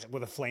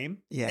a flame.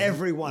 Yeah,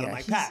 every one. I'm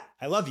like, Pat,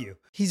 I love you.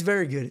 He's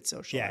very good at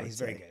social. Yeah, he's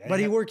very good. But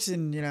he works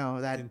in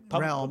that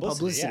realm,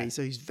 publicity,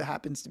 so he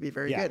happens to be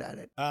very good at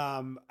it.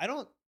 I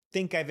don't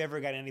think I've ever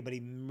got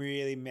anybody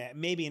really mad.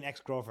 Maybe an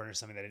ex-girlfriend or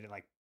something that I didn't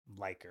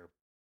like or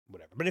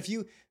whatever. But if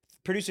you,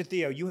 producer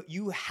Theo,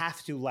 you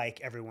have to like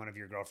every one of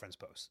your girlfriend's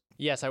posts.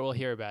 Yes, I will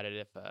hear about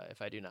it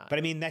if I do not. But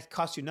I mean, that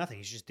costs you nothing.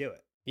 You should just do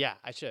it. Yeah,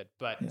 I should.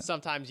 But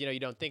sometimes, you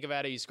don't think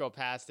about it. You scroll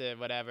past it,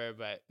 whatever.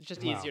 But it's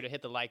just easier to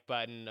hit the like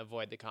button,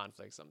 avoid the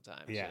conflict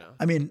sometimes. Yeah.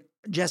 I mean,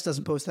 Jess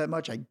doesn't post that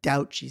much. I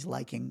doubt she's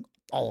liking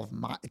all of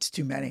my. It's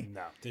too many.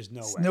 No, there's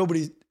no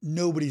way.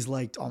 Nobody's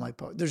liked all my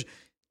posts. There's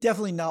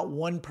definitely not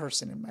one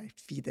person in my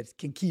feed that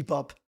can keep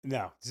up.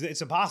 No,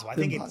 it's impossible. I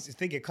think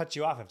it cuts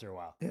you off after a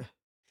while. Yeah.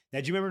 Now,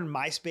 do you remember in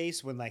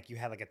MySpace when you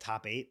had a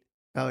top 8?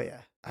 Oh yeah.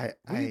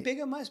 Were you big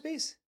on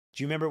MySpace?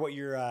 Do you remember what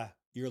your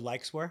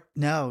likes were?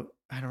 No,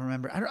 I don't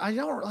remember. I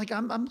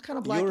don't I'm kind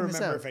of blacking You'll this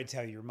remember out. if I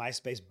tell you your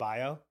MySpace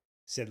bio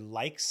said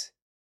likes,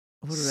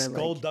 what did I like?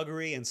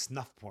 skullduggery, and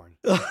snuff porn.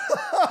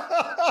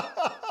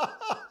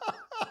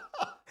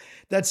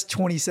 That's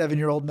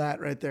 27-year-old Matt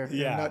right there.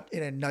 Yeah.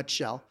 In a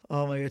nutshell.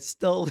 Oh my God.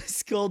 Still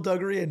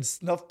skullduggery and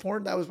snuff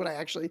porn. That was what I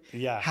actually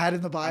had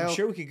in the bio. I'm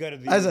sure we could go to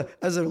the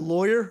as a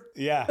lawyer.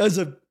 Yeah. As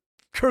a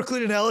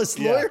Kirkland & Ellis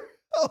lawyer.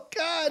 Oh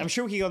God. I'm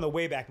sure we could go on the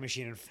Wayback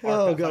Machine and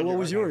oh God. What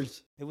was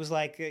yours? It was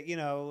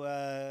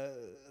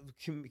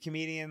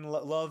comedian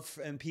love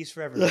and peace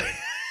for everybody.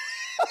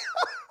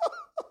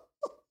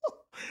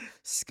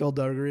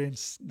 Skullduggery and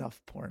snuff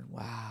porn.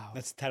 Wow.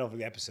 That's the title of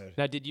the episode.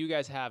 Now, did you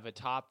guys have a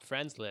top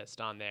friends list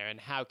on there, and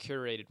how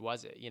curated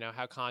was it?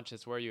 How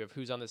conscious were you of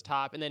who's on this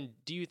top? And then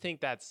do you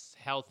think that's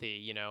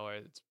healthy, or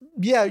it's...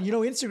 Yeah,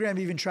 Instagram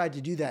even tried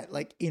to do that,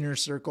 like inner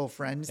circle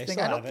friends thing.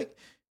 I don't think...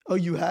 Oh,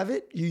 you have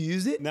it? You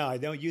use it? No, I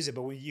don't use it.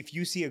 But if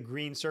you see a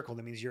green circle,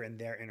 that means you're in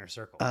their inner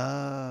circle.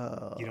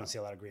 Oh. You don't see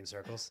a lot of green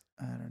circles?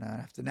 I don't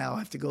know. I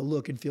have to go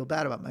look and feel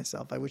bad about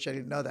myself. I wish I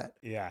didn't know that.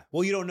 Yeah.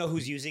 Well, you don't know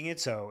who's using it,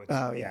 so...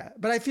 yeah.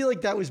 But I feel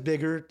like that was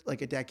bigger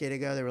like a decade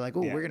ago. They were like,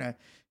 we're going to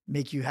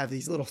make you have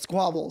these little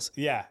squabbles.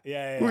 Yeah.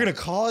 We're going to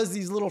cause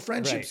these little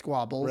friendship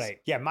squabbles. Right.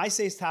 Yeah,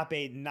 MySpace top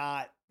 8,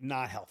 not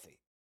healthy.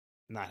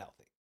 Not healthy.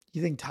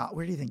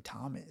 Where do you think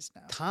Tom is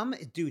now? Tom,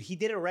 dude, he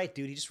did it right,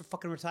 dude. He just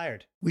fucking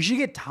retired. We should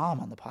get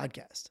Tom on the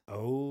podcast.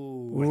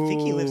 Oh, I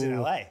think he lives in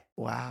LA.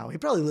 Wow. He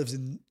probably lives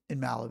in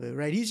Malibu,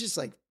 right? He's just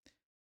like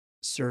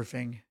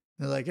surfing.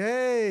 They're like,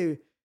 hey,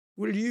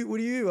 what are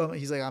you?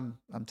 He's like, I'm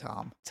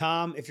Tom.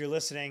 Tom, if you're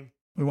listening,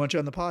 we want you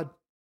on the pod.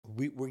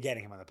 We're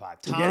getting him on the pod.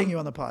 We're getting you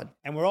on the pod.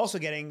 And we're also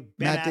getting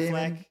Ben Matt Affleck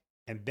Damon.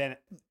 and Ben.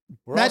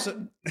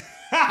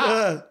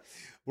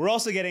 We're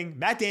also getting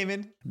Matt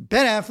Damon,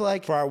 Ben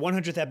Affleck for our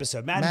 100th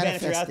episode. Matt and Ben,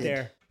 if you're out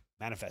there,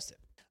 manifest it.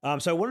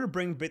 So I wanted to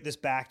bring this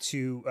back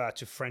to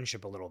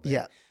friendship a little bit.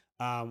 Yeah.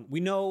 We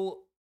know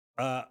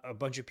a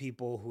bunch of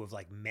people who have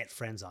met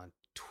friends on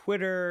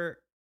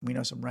Twitter. We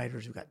know some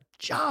writers who got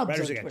jobs.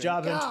 On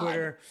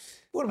Twitter.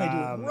 What am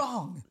I doing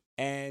wrong?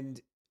 And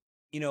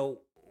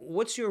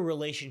what's your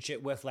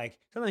relationship with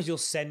sometimes you'll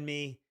send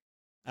me.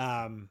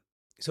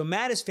 So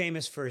Matt is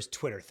famous for his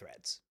Twitter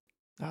threads.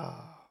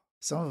 Oh.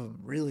 Some of them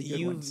really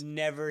good ones. You've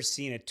never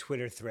seen a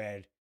Twitter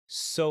thread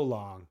so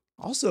long.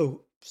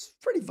 Also,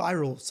 pretty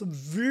viral. Some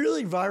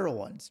really viral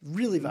ones.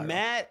 Really viral.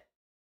 Matt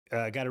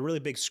got a really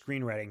big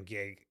screenwriting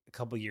gig a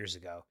couple years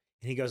ago.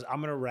 And he goes, I'm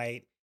going to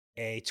write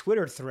a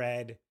Twitter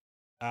thread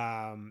to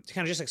kind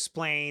of just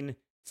explain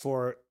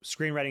for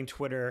screenwriting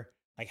Twitter,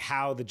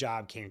 how the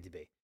job came to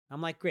be.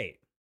 I'm like, great.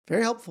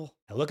 Very helpful.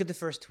 I look at the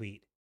first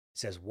tweet. It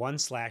says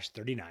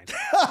 1/39.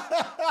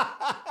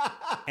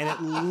 And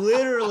it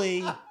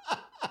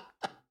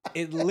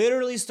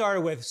literally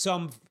started with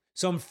I'm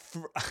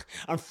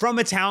from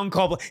a town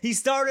called. He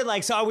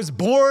started so I was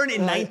born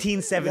in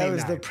 1979. That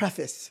was the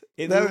preface.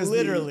 That was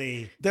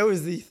literally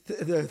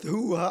the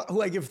who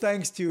I give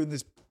thanks to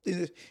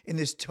in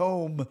this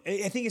tome.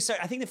 I think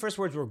the first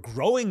words were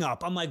growing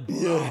up. I'm like,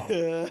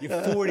 bro,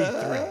 you're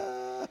 43.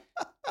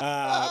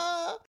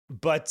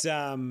 But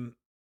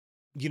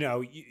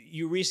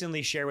you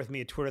recently shared with me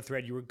a Twitter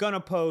thread you were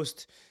gonna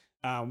post.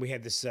 We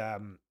had this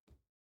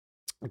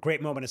a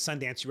great moment at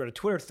Sundance. You wrote a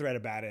Twitter thread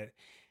about it.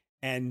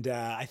 And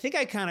I think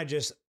I kind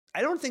of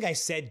I don't think I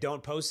said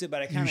don't post it,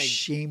 but I kind of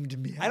shamed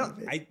me.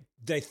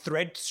 Did I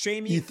thread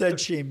shame you? You thread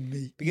shamed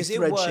me. Because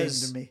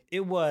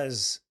it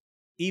was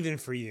even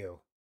for you.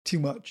 Too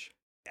much.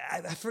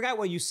 I forgot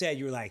what you said.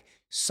 You were like,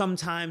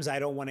 sometimes I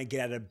don't want to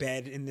get out of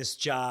bed in this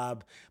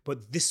job,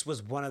 but this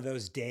was one of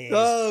those days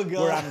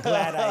where I'm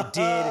glad I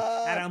did.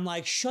 And I'm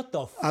like, shut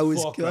the fuck up. I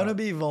was going to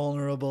be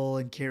vulnerable,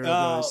 and Cairo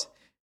goes,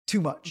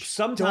 too much.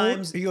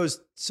 Sometimes. He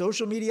goes,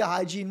 social media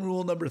hygiene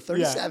rule number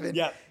 37.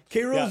 Yeah.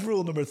 Cairo's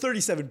rule number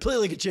 37, play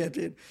like a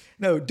champion.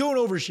 No, don't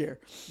overshare.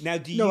 Now,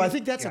 I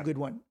think that's a good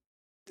one.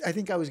 I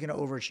think I was going to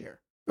overshare,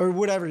 or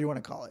whatever you want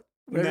to call it.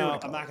 No,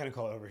 I'm not going to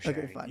call it oversharing.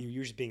 Okay, fine.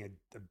 You're just being a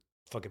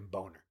fucking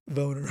boner.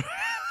 Boner.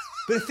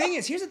 But the thing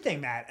is, here's the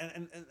thing, Matt,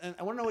 and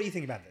I want to know what you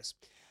think about this.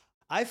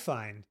 I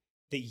find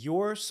that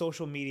your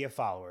social media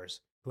followers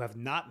who have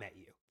not met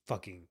you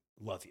fucking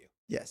love you.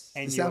 Yes.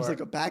 And it sounds like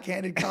a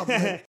backhanded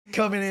compliment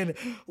coming in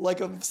like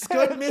a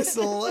Scud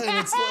missile, and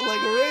it's like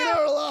a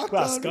radar lock.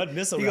 Well, Scud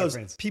missile he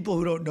reference. Goes, people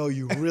who don't know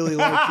you really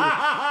like you.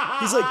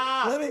 He's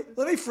like,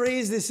 let me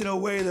phrase this in a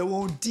way that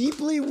won't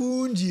deeply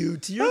wound you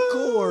to your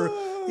core.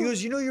 He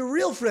goes, your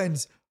real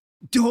friends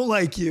don't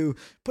like you,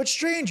 but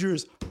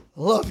strangers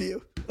love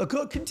you.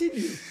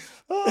 Continue.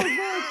 Oh my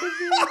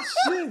God,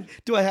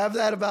 shit. Do I have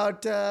that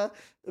about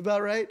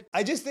right?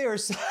 I just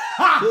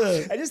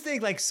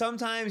think like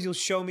sometimes you'll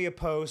show me a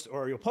post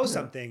or you'll post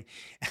something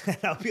and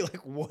I'll be like,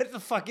 what the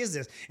fuck is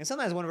this? And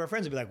sometimes one of our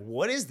friends will be like,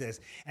 what is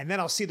this? And then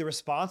I'll see the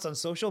response on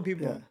social.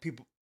 People.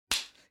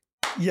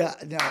 Yeah.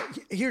 Now,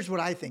 here's what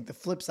I think. The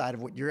flip side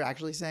of what you're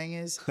actually saying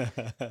is,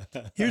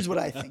 here's what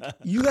I think.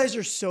 You guys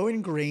are so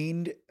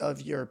ingrained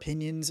of your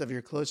opinions of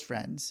your close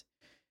friends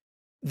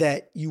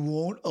that you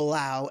won't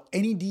allow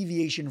any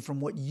deviation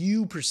from what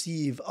you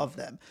perceive of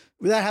them.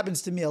 That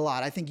happens to me a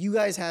lot. I think you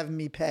guys have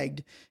me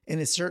pegged in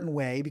a certain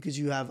way because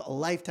you have a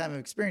lifetime of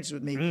experience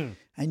with me,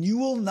 and you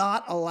will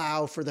not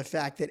allow for the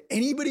fact that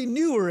anybody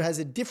newer has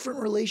a different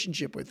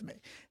relationship with me.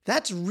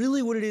 That's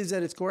really what it is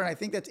at its core, and I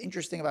think that's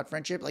interesting about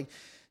friendship. Like,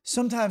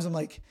 sometimes I'm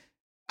like,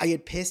 I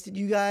get pissed at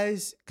you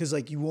guys because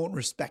like you won't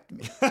respect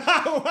me. Like,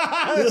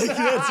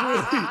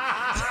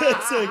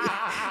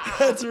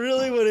 that's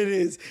really what it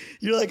is.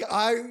 You're like,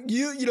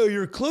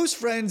 your close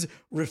friends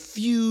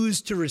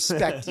refuse to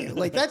respect you.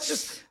 Like, that's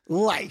just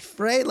life,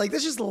 right? Like,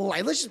 that's just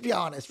life. Let's just be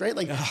honest, right?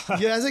 Like,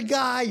 as a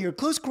guy, your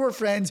close core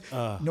friends,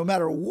 no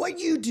matter what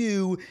you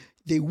do,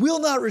 they will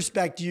not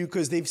respect you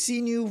because they've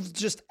seen you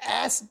just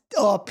assed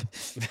up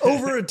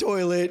over a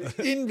toilet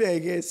in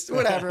Vegas,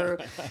 whatever,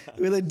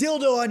 with a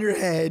dildo on your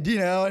head,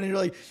 and you're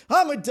like,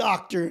 I'm a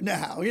doctor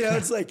now.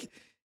 It's like,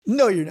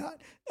 no, you're not.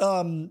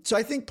 So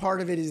I think part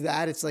of it is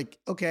that it's like,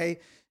 okay,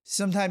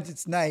 sometimes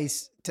it's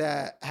nice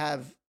to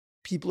have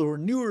people who are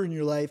newer in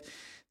your life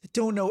that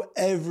don't know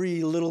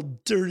every little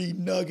dirty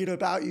nugget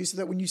about you so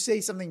that when you say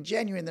something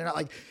genuine, they're not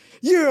like,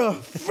 you're a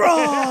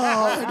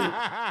fraud.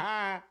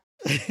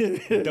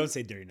 Don't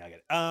say dirty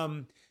nugget.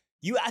 I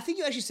think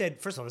you actually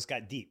said, first of all, this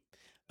got deep.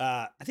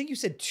 I think you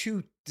said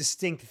two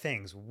distinct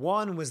things.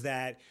 One was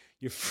that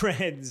your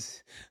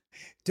friends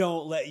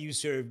don't let you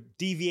sort of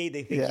deviate.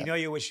 They think you know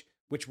you,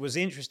 which was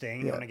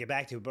interesting. I want to get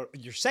back to it. But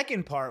your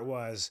second part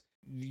was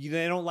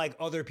they don't like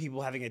other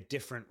people having a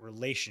different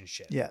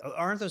relationship. Yeah.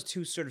 Aren't those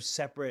two sort of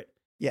separate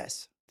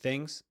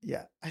things?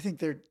 Yeah. I think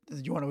do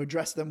you want to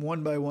address them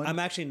one by one? I'm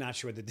actually not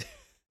sure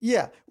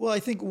Yeah. Well,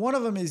 I think one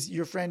of them is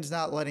your friend's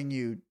not letting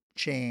you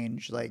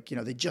change. Like,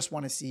 they just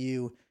want to see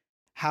you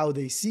how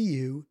they see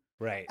you.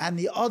 Right. And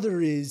the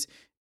other is,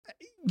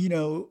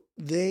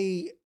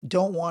 they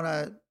don't want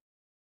to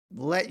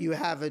let you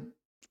have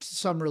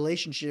some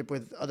relationship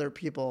with other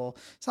people.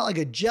 It's not like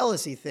a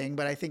jealousy thing,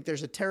 but I think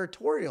there's a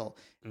territorial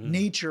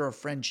nature of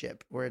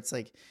friendship where it's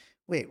like,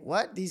 wait,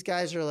 what? These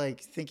guys are like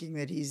thinking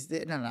that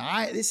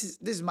this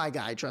is my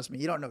guy. Trust me.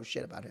 You don't know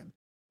shit about him.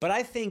 But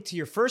I think to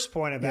your first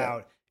point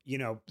about, they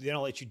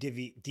don't let you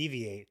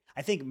deviate.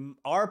 I think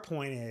our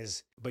point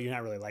is, but you're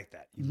not really like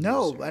that.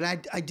 No, but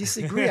I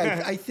disagree.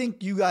 I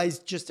think you guys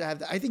just have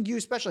that. I think you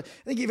especially,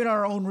 I think even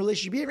our own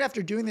relationship, even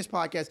after doing this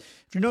podcast,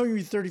 if you're knowing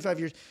me 35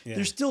 years,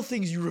 there's still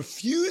things you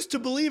refuse to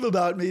believe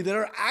about me that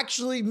are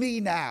actually me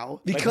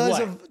now because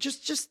of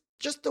just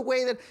the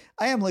way that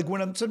I am. Like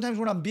sometimes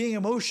when I'm being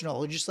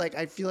emotional, just like,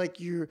 I feel like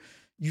you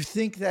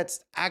think that's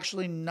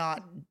actually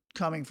not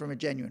coming from a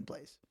genuine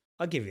place.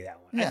 I'll give you that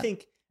one. Yeah.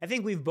 I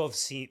think we've both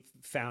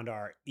found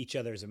each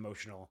other's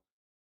emotional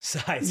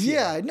sides.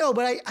 Yeah, here. no,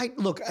 but I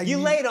look. You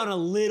laid on a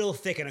little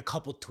thick in a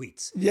couple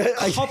tweets. Yeah,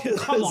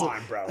 come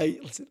on, bro.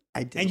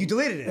 I did, and you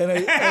deleted it.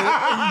 And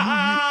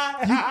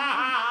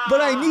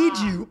but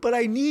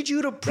I need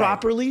you to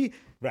properly.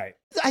 Right.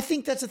 I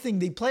think that's the thing.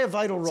 They play a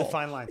vital role. It's a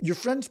fine line. Your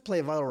friends play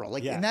a vital role.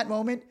 Like in that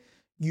moment,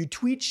 you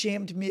tweet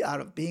shamed me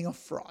out of being a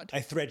fraud. I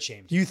thread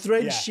shamed you.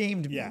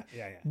 Shamed me. Yeah.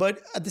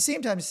 But at the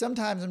same time,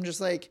 sometimes I'm just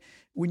like,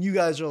 when you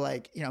guys are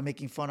like,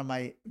 making fun of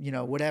my,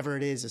 whatever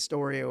it is, a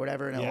story or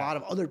whatever. And a lot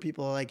of other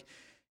people are like,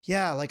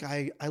 yeah, like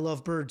I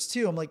love birds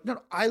too. I'm like,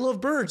 no, I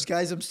love birds,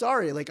 guys. I'm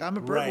sorry. Like, I'm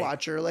a bird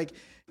watcher. Like,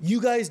 you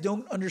guys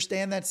don't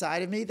understand that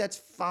side of me. That's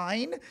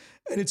fine.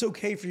 And it's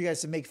okay for you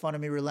guys to make fun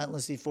of me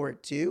relentlessly for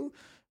it too.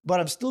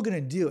 But I'm still going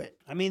to do it.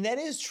 I mean, that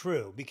is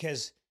true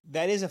because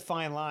that is a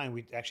fine line.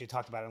 We actually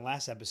talked about it in the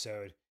last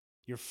episode.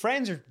 Your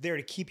friends are there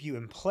to keep you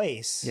in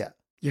place. Yeah.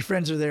 Your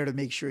friends are there to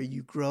make sure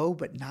you grow,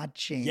 but not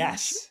change.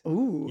 Yes.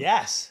 Ooh.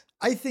 Yes.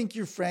 I think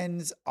your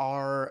friends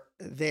are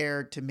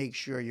there to make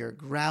sure you're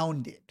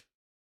grounded.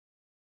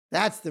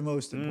 That's the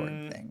most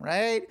important thing,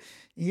 right?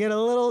 You get a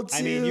little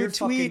too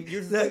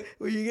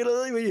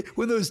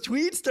when those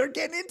tweets start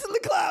getting into the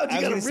clouds. I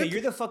was gonna say you're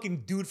the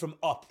fucking dude from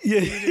Up. Yeah,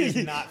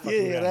 not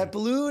fucking that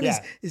balloon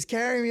is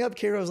carrying me up.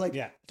 Kara's like,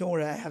 don't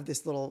worry, I've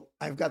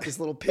got this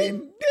little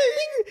pin.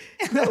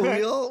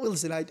 No,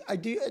 listen. I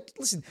do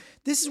listen.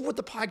 This is what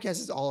the podcast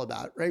is all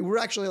about, right? We're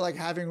actually like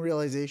having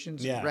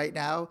realizations right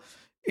now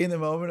in the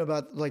moment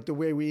about like the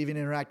way we even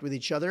interact with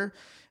each other.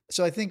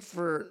 So I think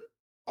for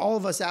all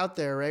of us out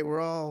there, right? We're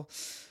all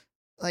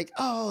like,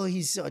 oh,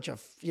 he's such a,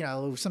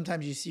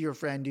 sometimes you see your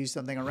friend do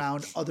something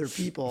around other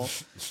people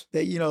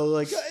that,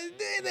 like,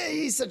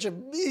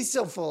 he's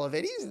so full of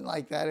it. He isn't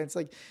like that. And it's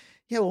like,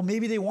 yeah, well,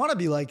 maybe they want to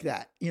be like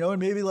that, and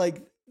maybe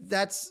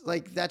that's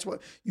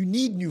what you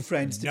need new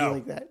friends to be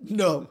like that.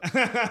 No,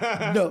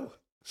 no.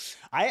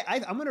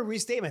 I'm going to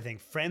restate my thing.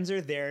 Friends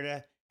are there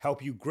to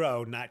help you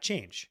grow, not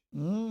change. I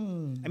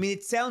mean,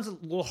 it sounds a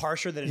little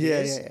harsher than it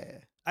is. Yeah.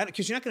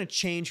 Because you're not going to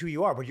change who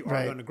you are, but you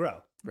are going to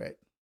grow. Right.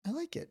 I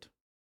like it.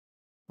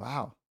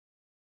 Wow.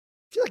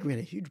 I feel like we had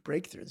a huge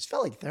breakthrough. This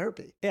felt like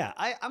therapy. Yeah.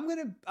 I'm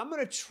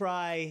gonna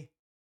try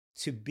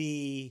to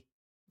be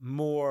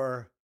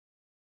more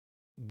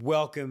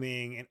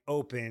welcoming and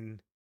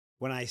open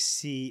when I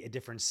see a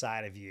different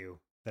side of you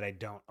that I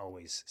don't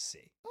always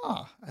see.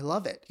 Oh, I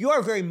love it. You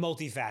are very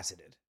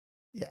multifaceted.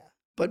 Yeah.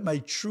 But my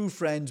true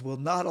friends will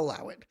not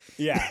allow it.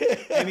 Yeah.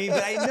 I mean,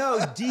 but I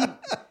know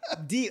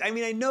deep, I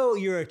mean, I know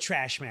you're a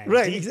trash man.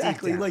 Right,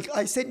 exactly. Like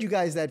I sent you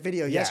guys that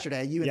video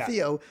yesterday, you and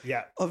Theo,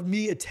 yeah, of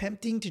me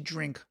attempting to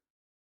drink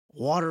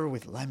water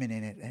with lemon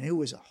in it. And it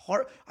was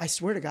hard. I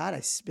swear to God,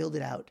 I spilled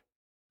it out.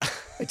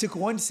 I took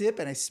one sip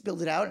and I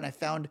spilled it out and I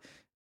found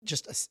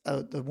just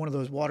one of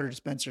those water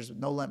dispensers with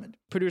no lemon.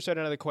 Producer had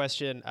another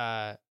question.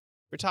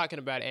 We're talking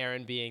about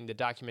Aaron being the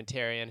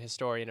documentarian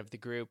historian of the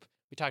group.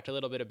 We talked a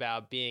little bit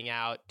about being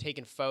out,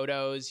 taking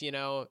photos,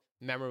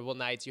 memorable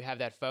nights, you have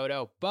that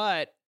photo.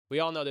 But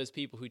we all know those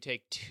people who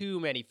take too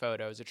many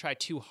photos or try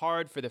too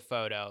hard for the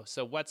photo.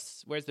 So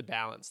where's the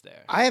balance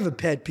there? I have a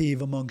pet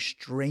peeve among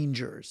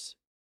strangers.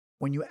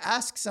 When you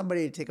ask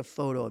somebody to take a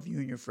photo of you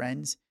and your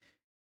friends,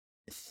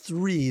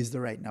 3 is the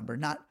right number,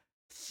 not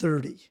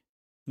 30.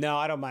 No,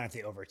 I don't mind if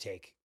they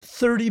overtake.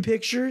 30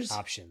 pictures?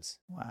 Options.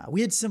 Wow.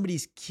 We had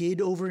somebody's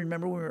kid over.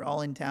 Remember when we were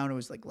all in town? It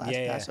was like last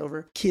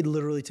Passover. Kid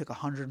literally took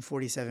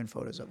 147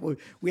 photos of.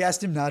 We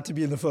asked him not to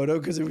be in the photo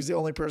because it was the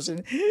only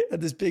person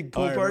at this big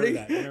pool party.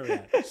 I remember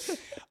that.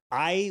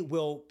 I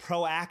will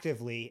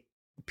proactively,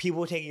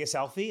 people taking a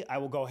selfie, I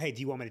will go, hey, do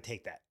you want me to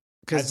take that?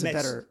 Because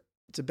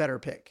it's a better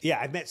pic. Yeah,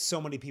 I've met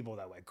so many people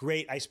that way.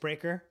 Great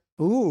icebreaker.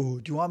 Ooh,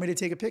 do you want me to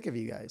take a pic of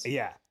you guys?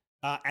 Yeah.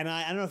 And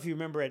I don't know if you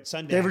remember at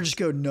Sunday. They ever just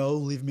go, no,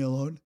 leave me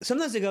alone?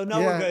 Sometimes they go, no,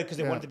 we're good, because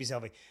they want it to be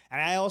selfie.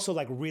 And I also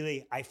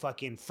I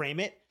fucking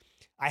frame it.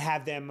 I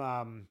have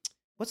them,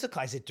 what's the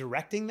class? Is it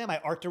directing them? I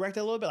art direct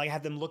a little bit. Like I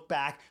have them look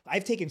back.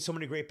 I've taken so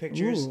many great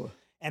pictures. Ooh.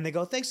 And they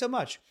go, thanks so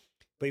much.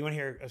 But you want to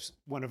hear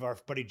one of our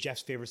buddy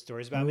Jeff's favorite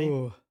stories about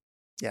me?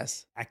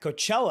 Yes. At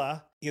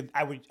Coachella,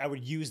 I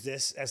would use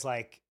this as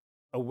like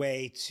a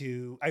way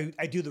to,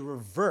 I do the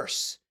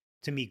reverse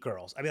to meet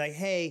girls. I'd be like,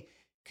 hey,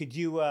 could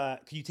you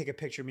take a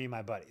picture of me and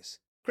my buddies?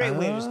 Great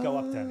way to just go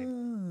up to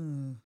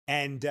him.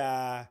 And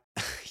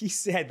he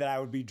said that I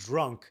would be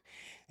drunk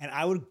and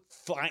I would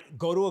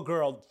go to a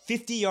girl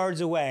 50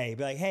 yards away,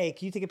 be like, hey,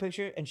 can you take a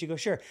picture? And she'd go,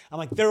 sure. I'm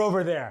like, they're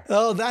over there.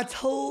 Oh, that's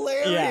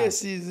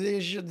hilarious. Yeah.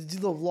 You should do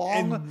the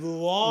long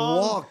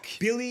walk.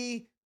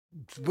 Billy,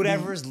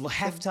 whatever's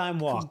halftime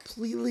walk.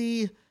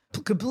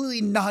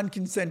 Completely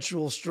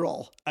non-consensual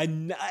stroll. It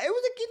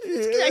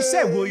was I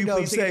said, will you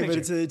please take a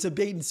picture? But it's a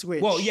bait and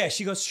switch. Well, yeah,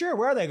 she goes, sure,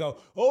 where are they? I go,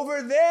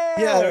 over there.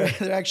 Yeah,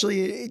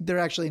 they're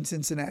actually in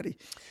Cincinnati.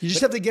 You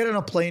just have to get on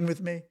a plane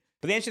with me.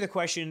 But to answer the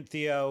question,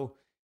 Theo,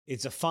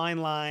 it's a fine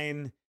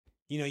line.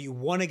 You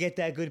want to get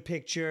that good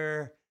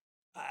picture.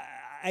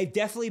 I've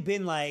definitely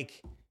been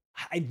like,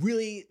 I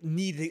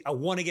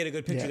want to get a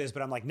good picture of this,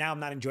 but I'm like, now I'm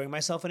not enjoying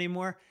myself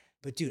anymore.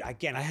 But dude,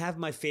 again, I have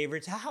my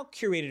favorites. How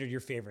curated are your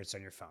favorites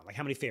on your phone? Like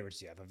how many favorites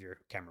do you have of your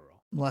camera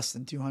roll? Less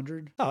than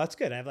 200. Oh, that's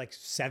good. I have like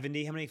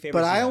 70. How many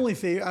favorites? But I don't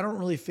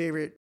really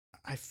favorite.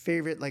 I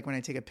favorite like when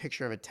I take a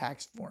picture of a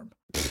tax form.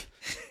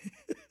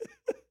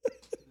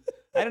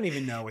 I don't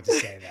even know what to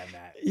say about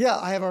that. Yeah,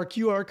 I have our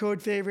QR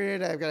code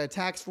favorite. I've got a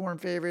tax form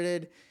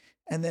favorited.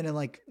 And then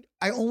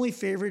I only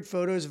favorite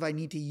photos if I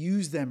need to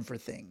use them for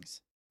things.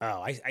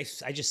 Oh,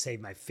 I just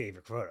saved my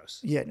favorite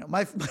photos. Yeah, no,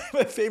 my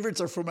favorites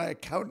are for my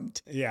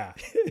accountant. Yeah.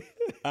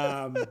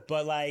 But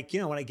when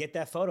I get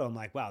that photo, I'm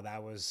like, wow,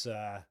 that was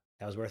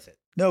worth it.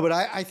 No, but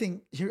I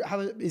think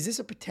is this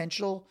a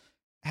potential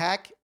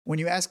hack? When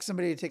you ask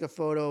somebody to take a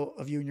photo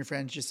of you and your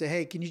friends, just say,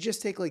 hey, can you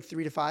just take like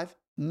 3 to 5?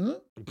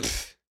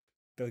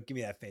 Don't give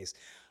me that face.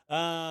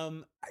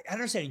 I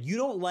understand. You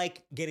don't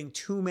like getting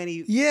too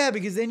many. Yeah,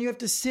 because then you have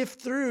to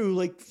sift through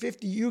like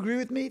 50. You agree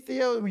with me,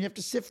 Theo? When you have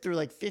to sift through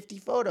like 50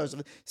 photos of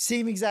the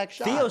same exact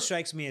shot. Theo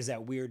strikes me as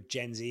that weird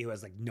Gen Z who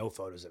has like no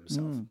photos of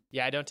himself.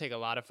 Yeah, I don't take a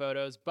lot of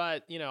photos,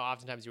 but you know,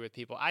 oftentimes you're with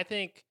people. I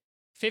think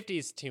 50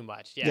 is too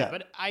much. Yeah,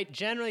 but I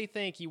generally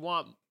think you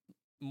want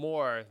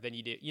more than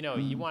you do. You know,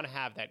 you want to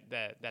have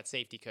that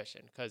safety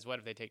cushion, because what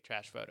if they take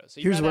trash photos?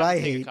 So here's what I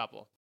hate. A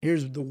couple.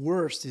 Here's the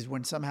worst is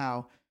when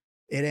somehow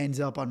it ends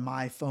up on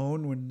my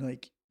phone when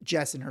like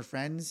Jess and her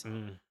friends,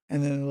 and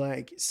then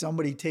like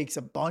somebody takes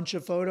a bunch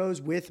of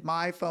photos with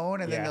my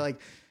phone, and then they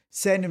like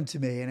send them to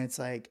me, and it's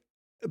like,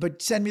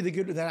 but send me the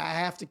good. Then I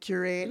have to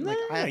curate. No, like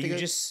I have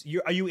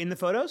to are you in the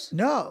photos?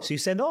 No. So you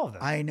send all of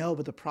them. I know,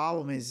 but the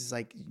problem is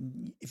like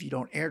if you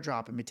don't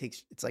airdrop them,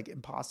 it's like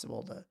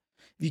impossible to.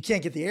 If you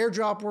can't get the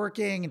airdrop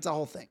working, it's a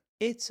whole thing.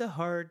 It's a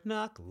hard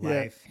knock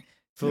life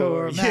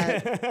for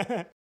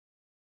Matt.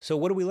 So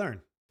what do we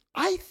learn?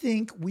 I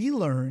think we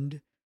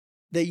learned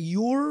that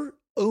your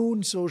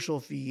own social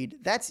feed,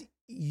 that's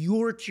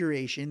your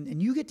curation,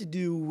 and you get to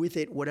do with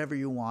it whatever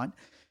you want.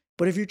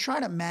 But if you're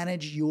trying to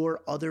manage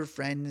your other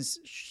friends'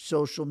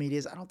 social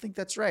medias, I don't think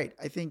that's right.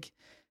 I think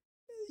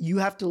you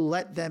have to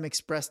let them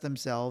express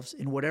themselves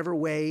in whatever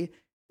way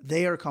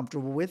they are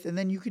comfortable with, and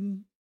then you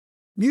can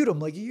mute them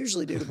like you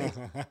usually do to me.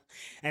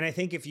 And I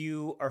think if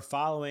you are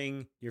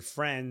following your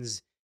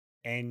friends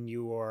and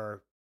you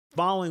are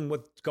following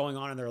what's going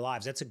on in their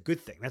lives, that's a good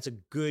thing. That's a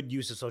good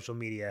use of social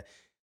media,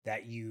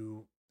 that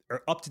you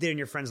are up to date in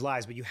your friends'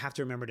 lives, but you have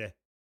to remember to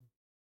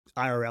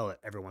IRL it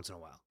every once in a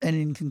while. And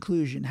in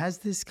conclusion, has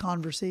this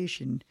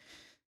conversation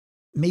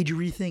made you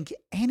rethink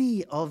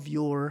any of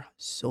your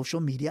social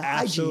media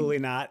hygiene? Absolutely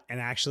not.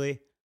 And actually,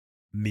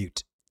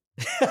 mute.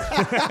 All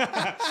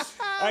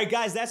right,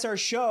 guys, that's our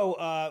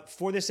show.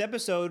 For this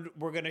episode,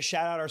 we're going to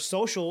shout out our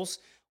socials.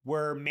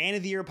 We're Man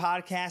of the Year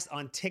Podcast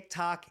on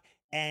TikTok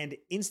and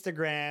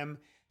Instagram.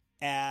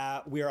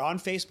 We are on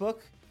Facebook.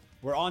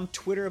 We're on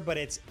Twitter, but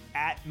it's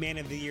at Man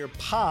of the Year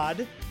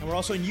Pod. And we're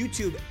also on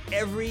YouTube.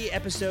 Every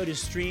episode is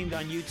streamed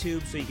on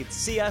YouTube, so you can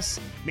see us,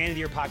 Man of the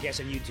Year Podcast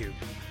on YouTube.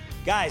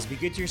 Guys, be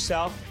good to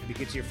yourself and be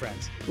good to your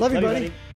friends. Love you, buddy.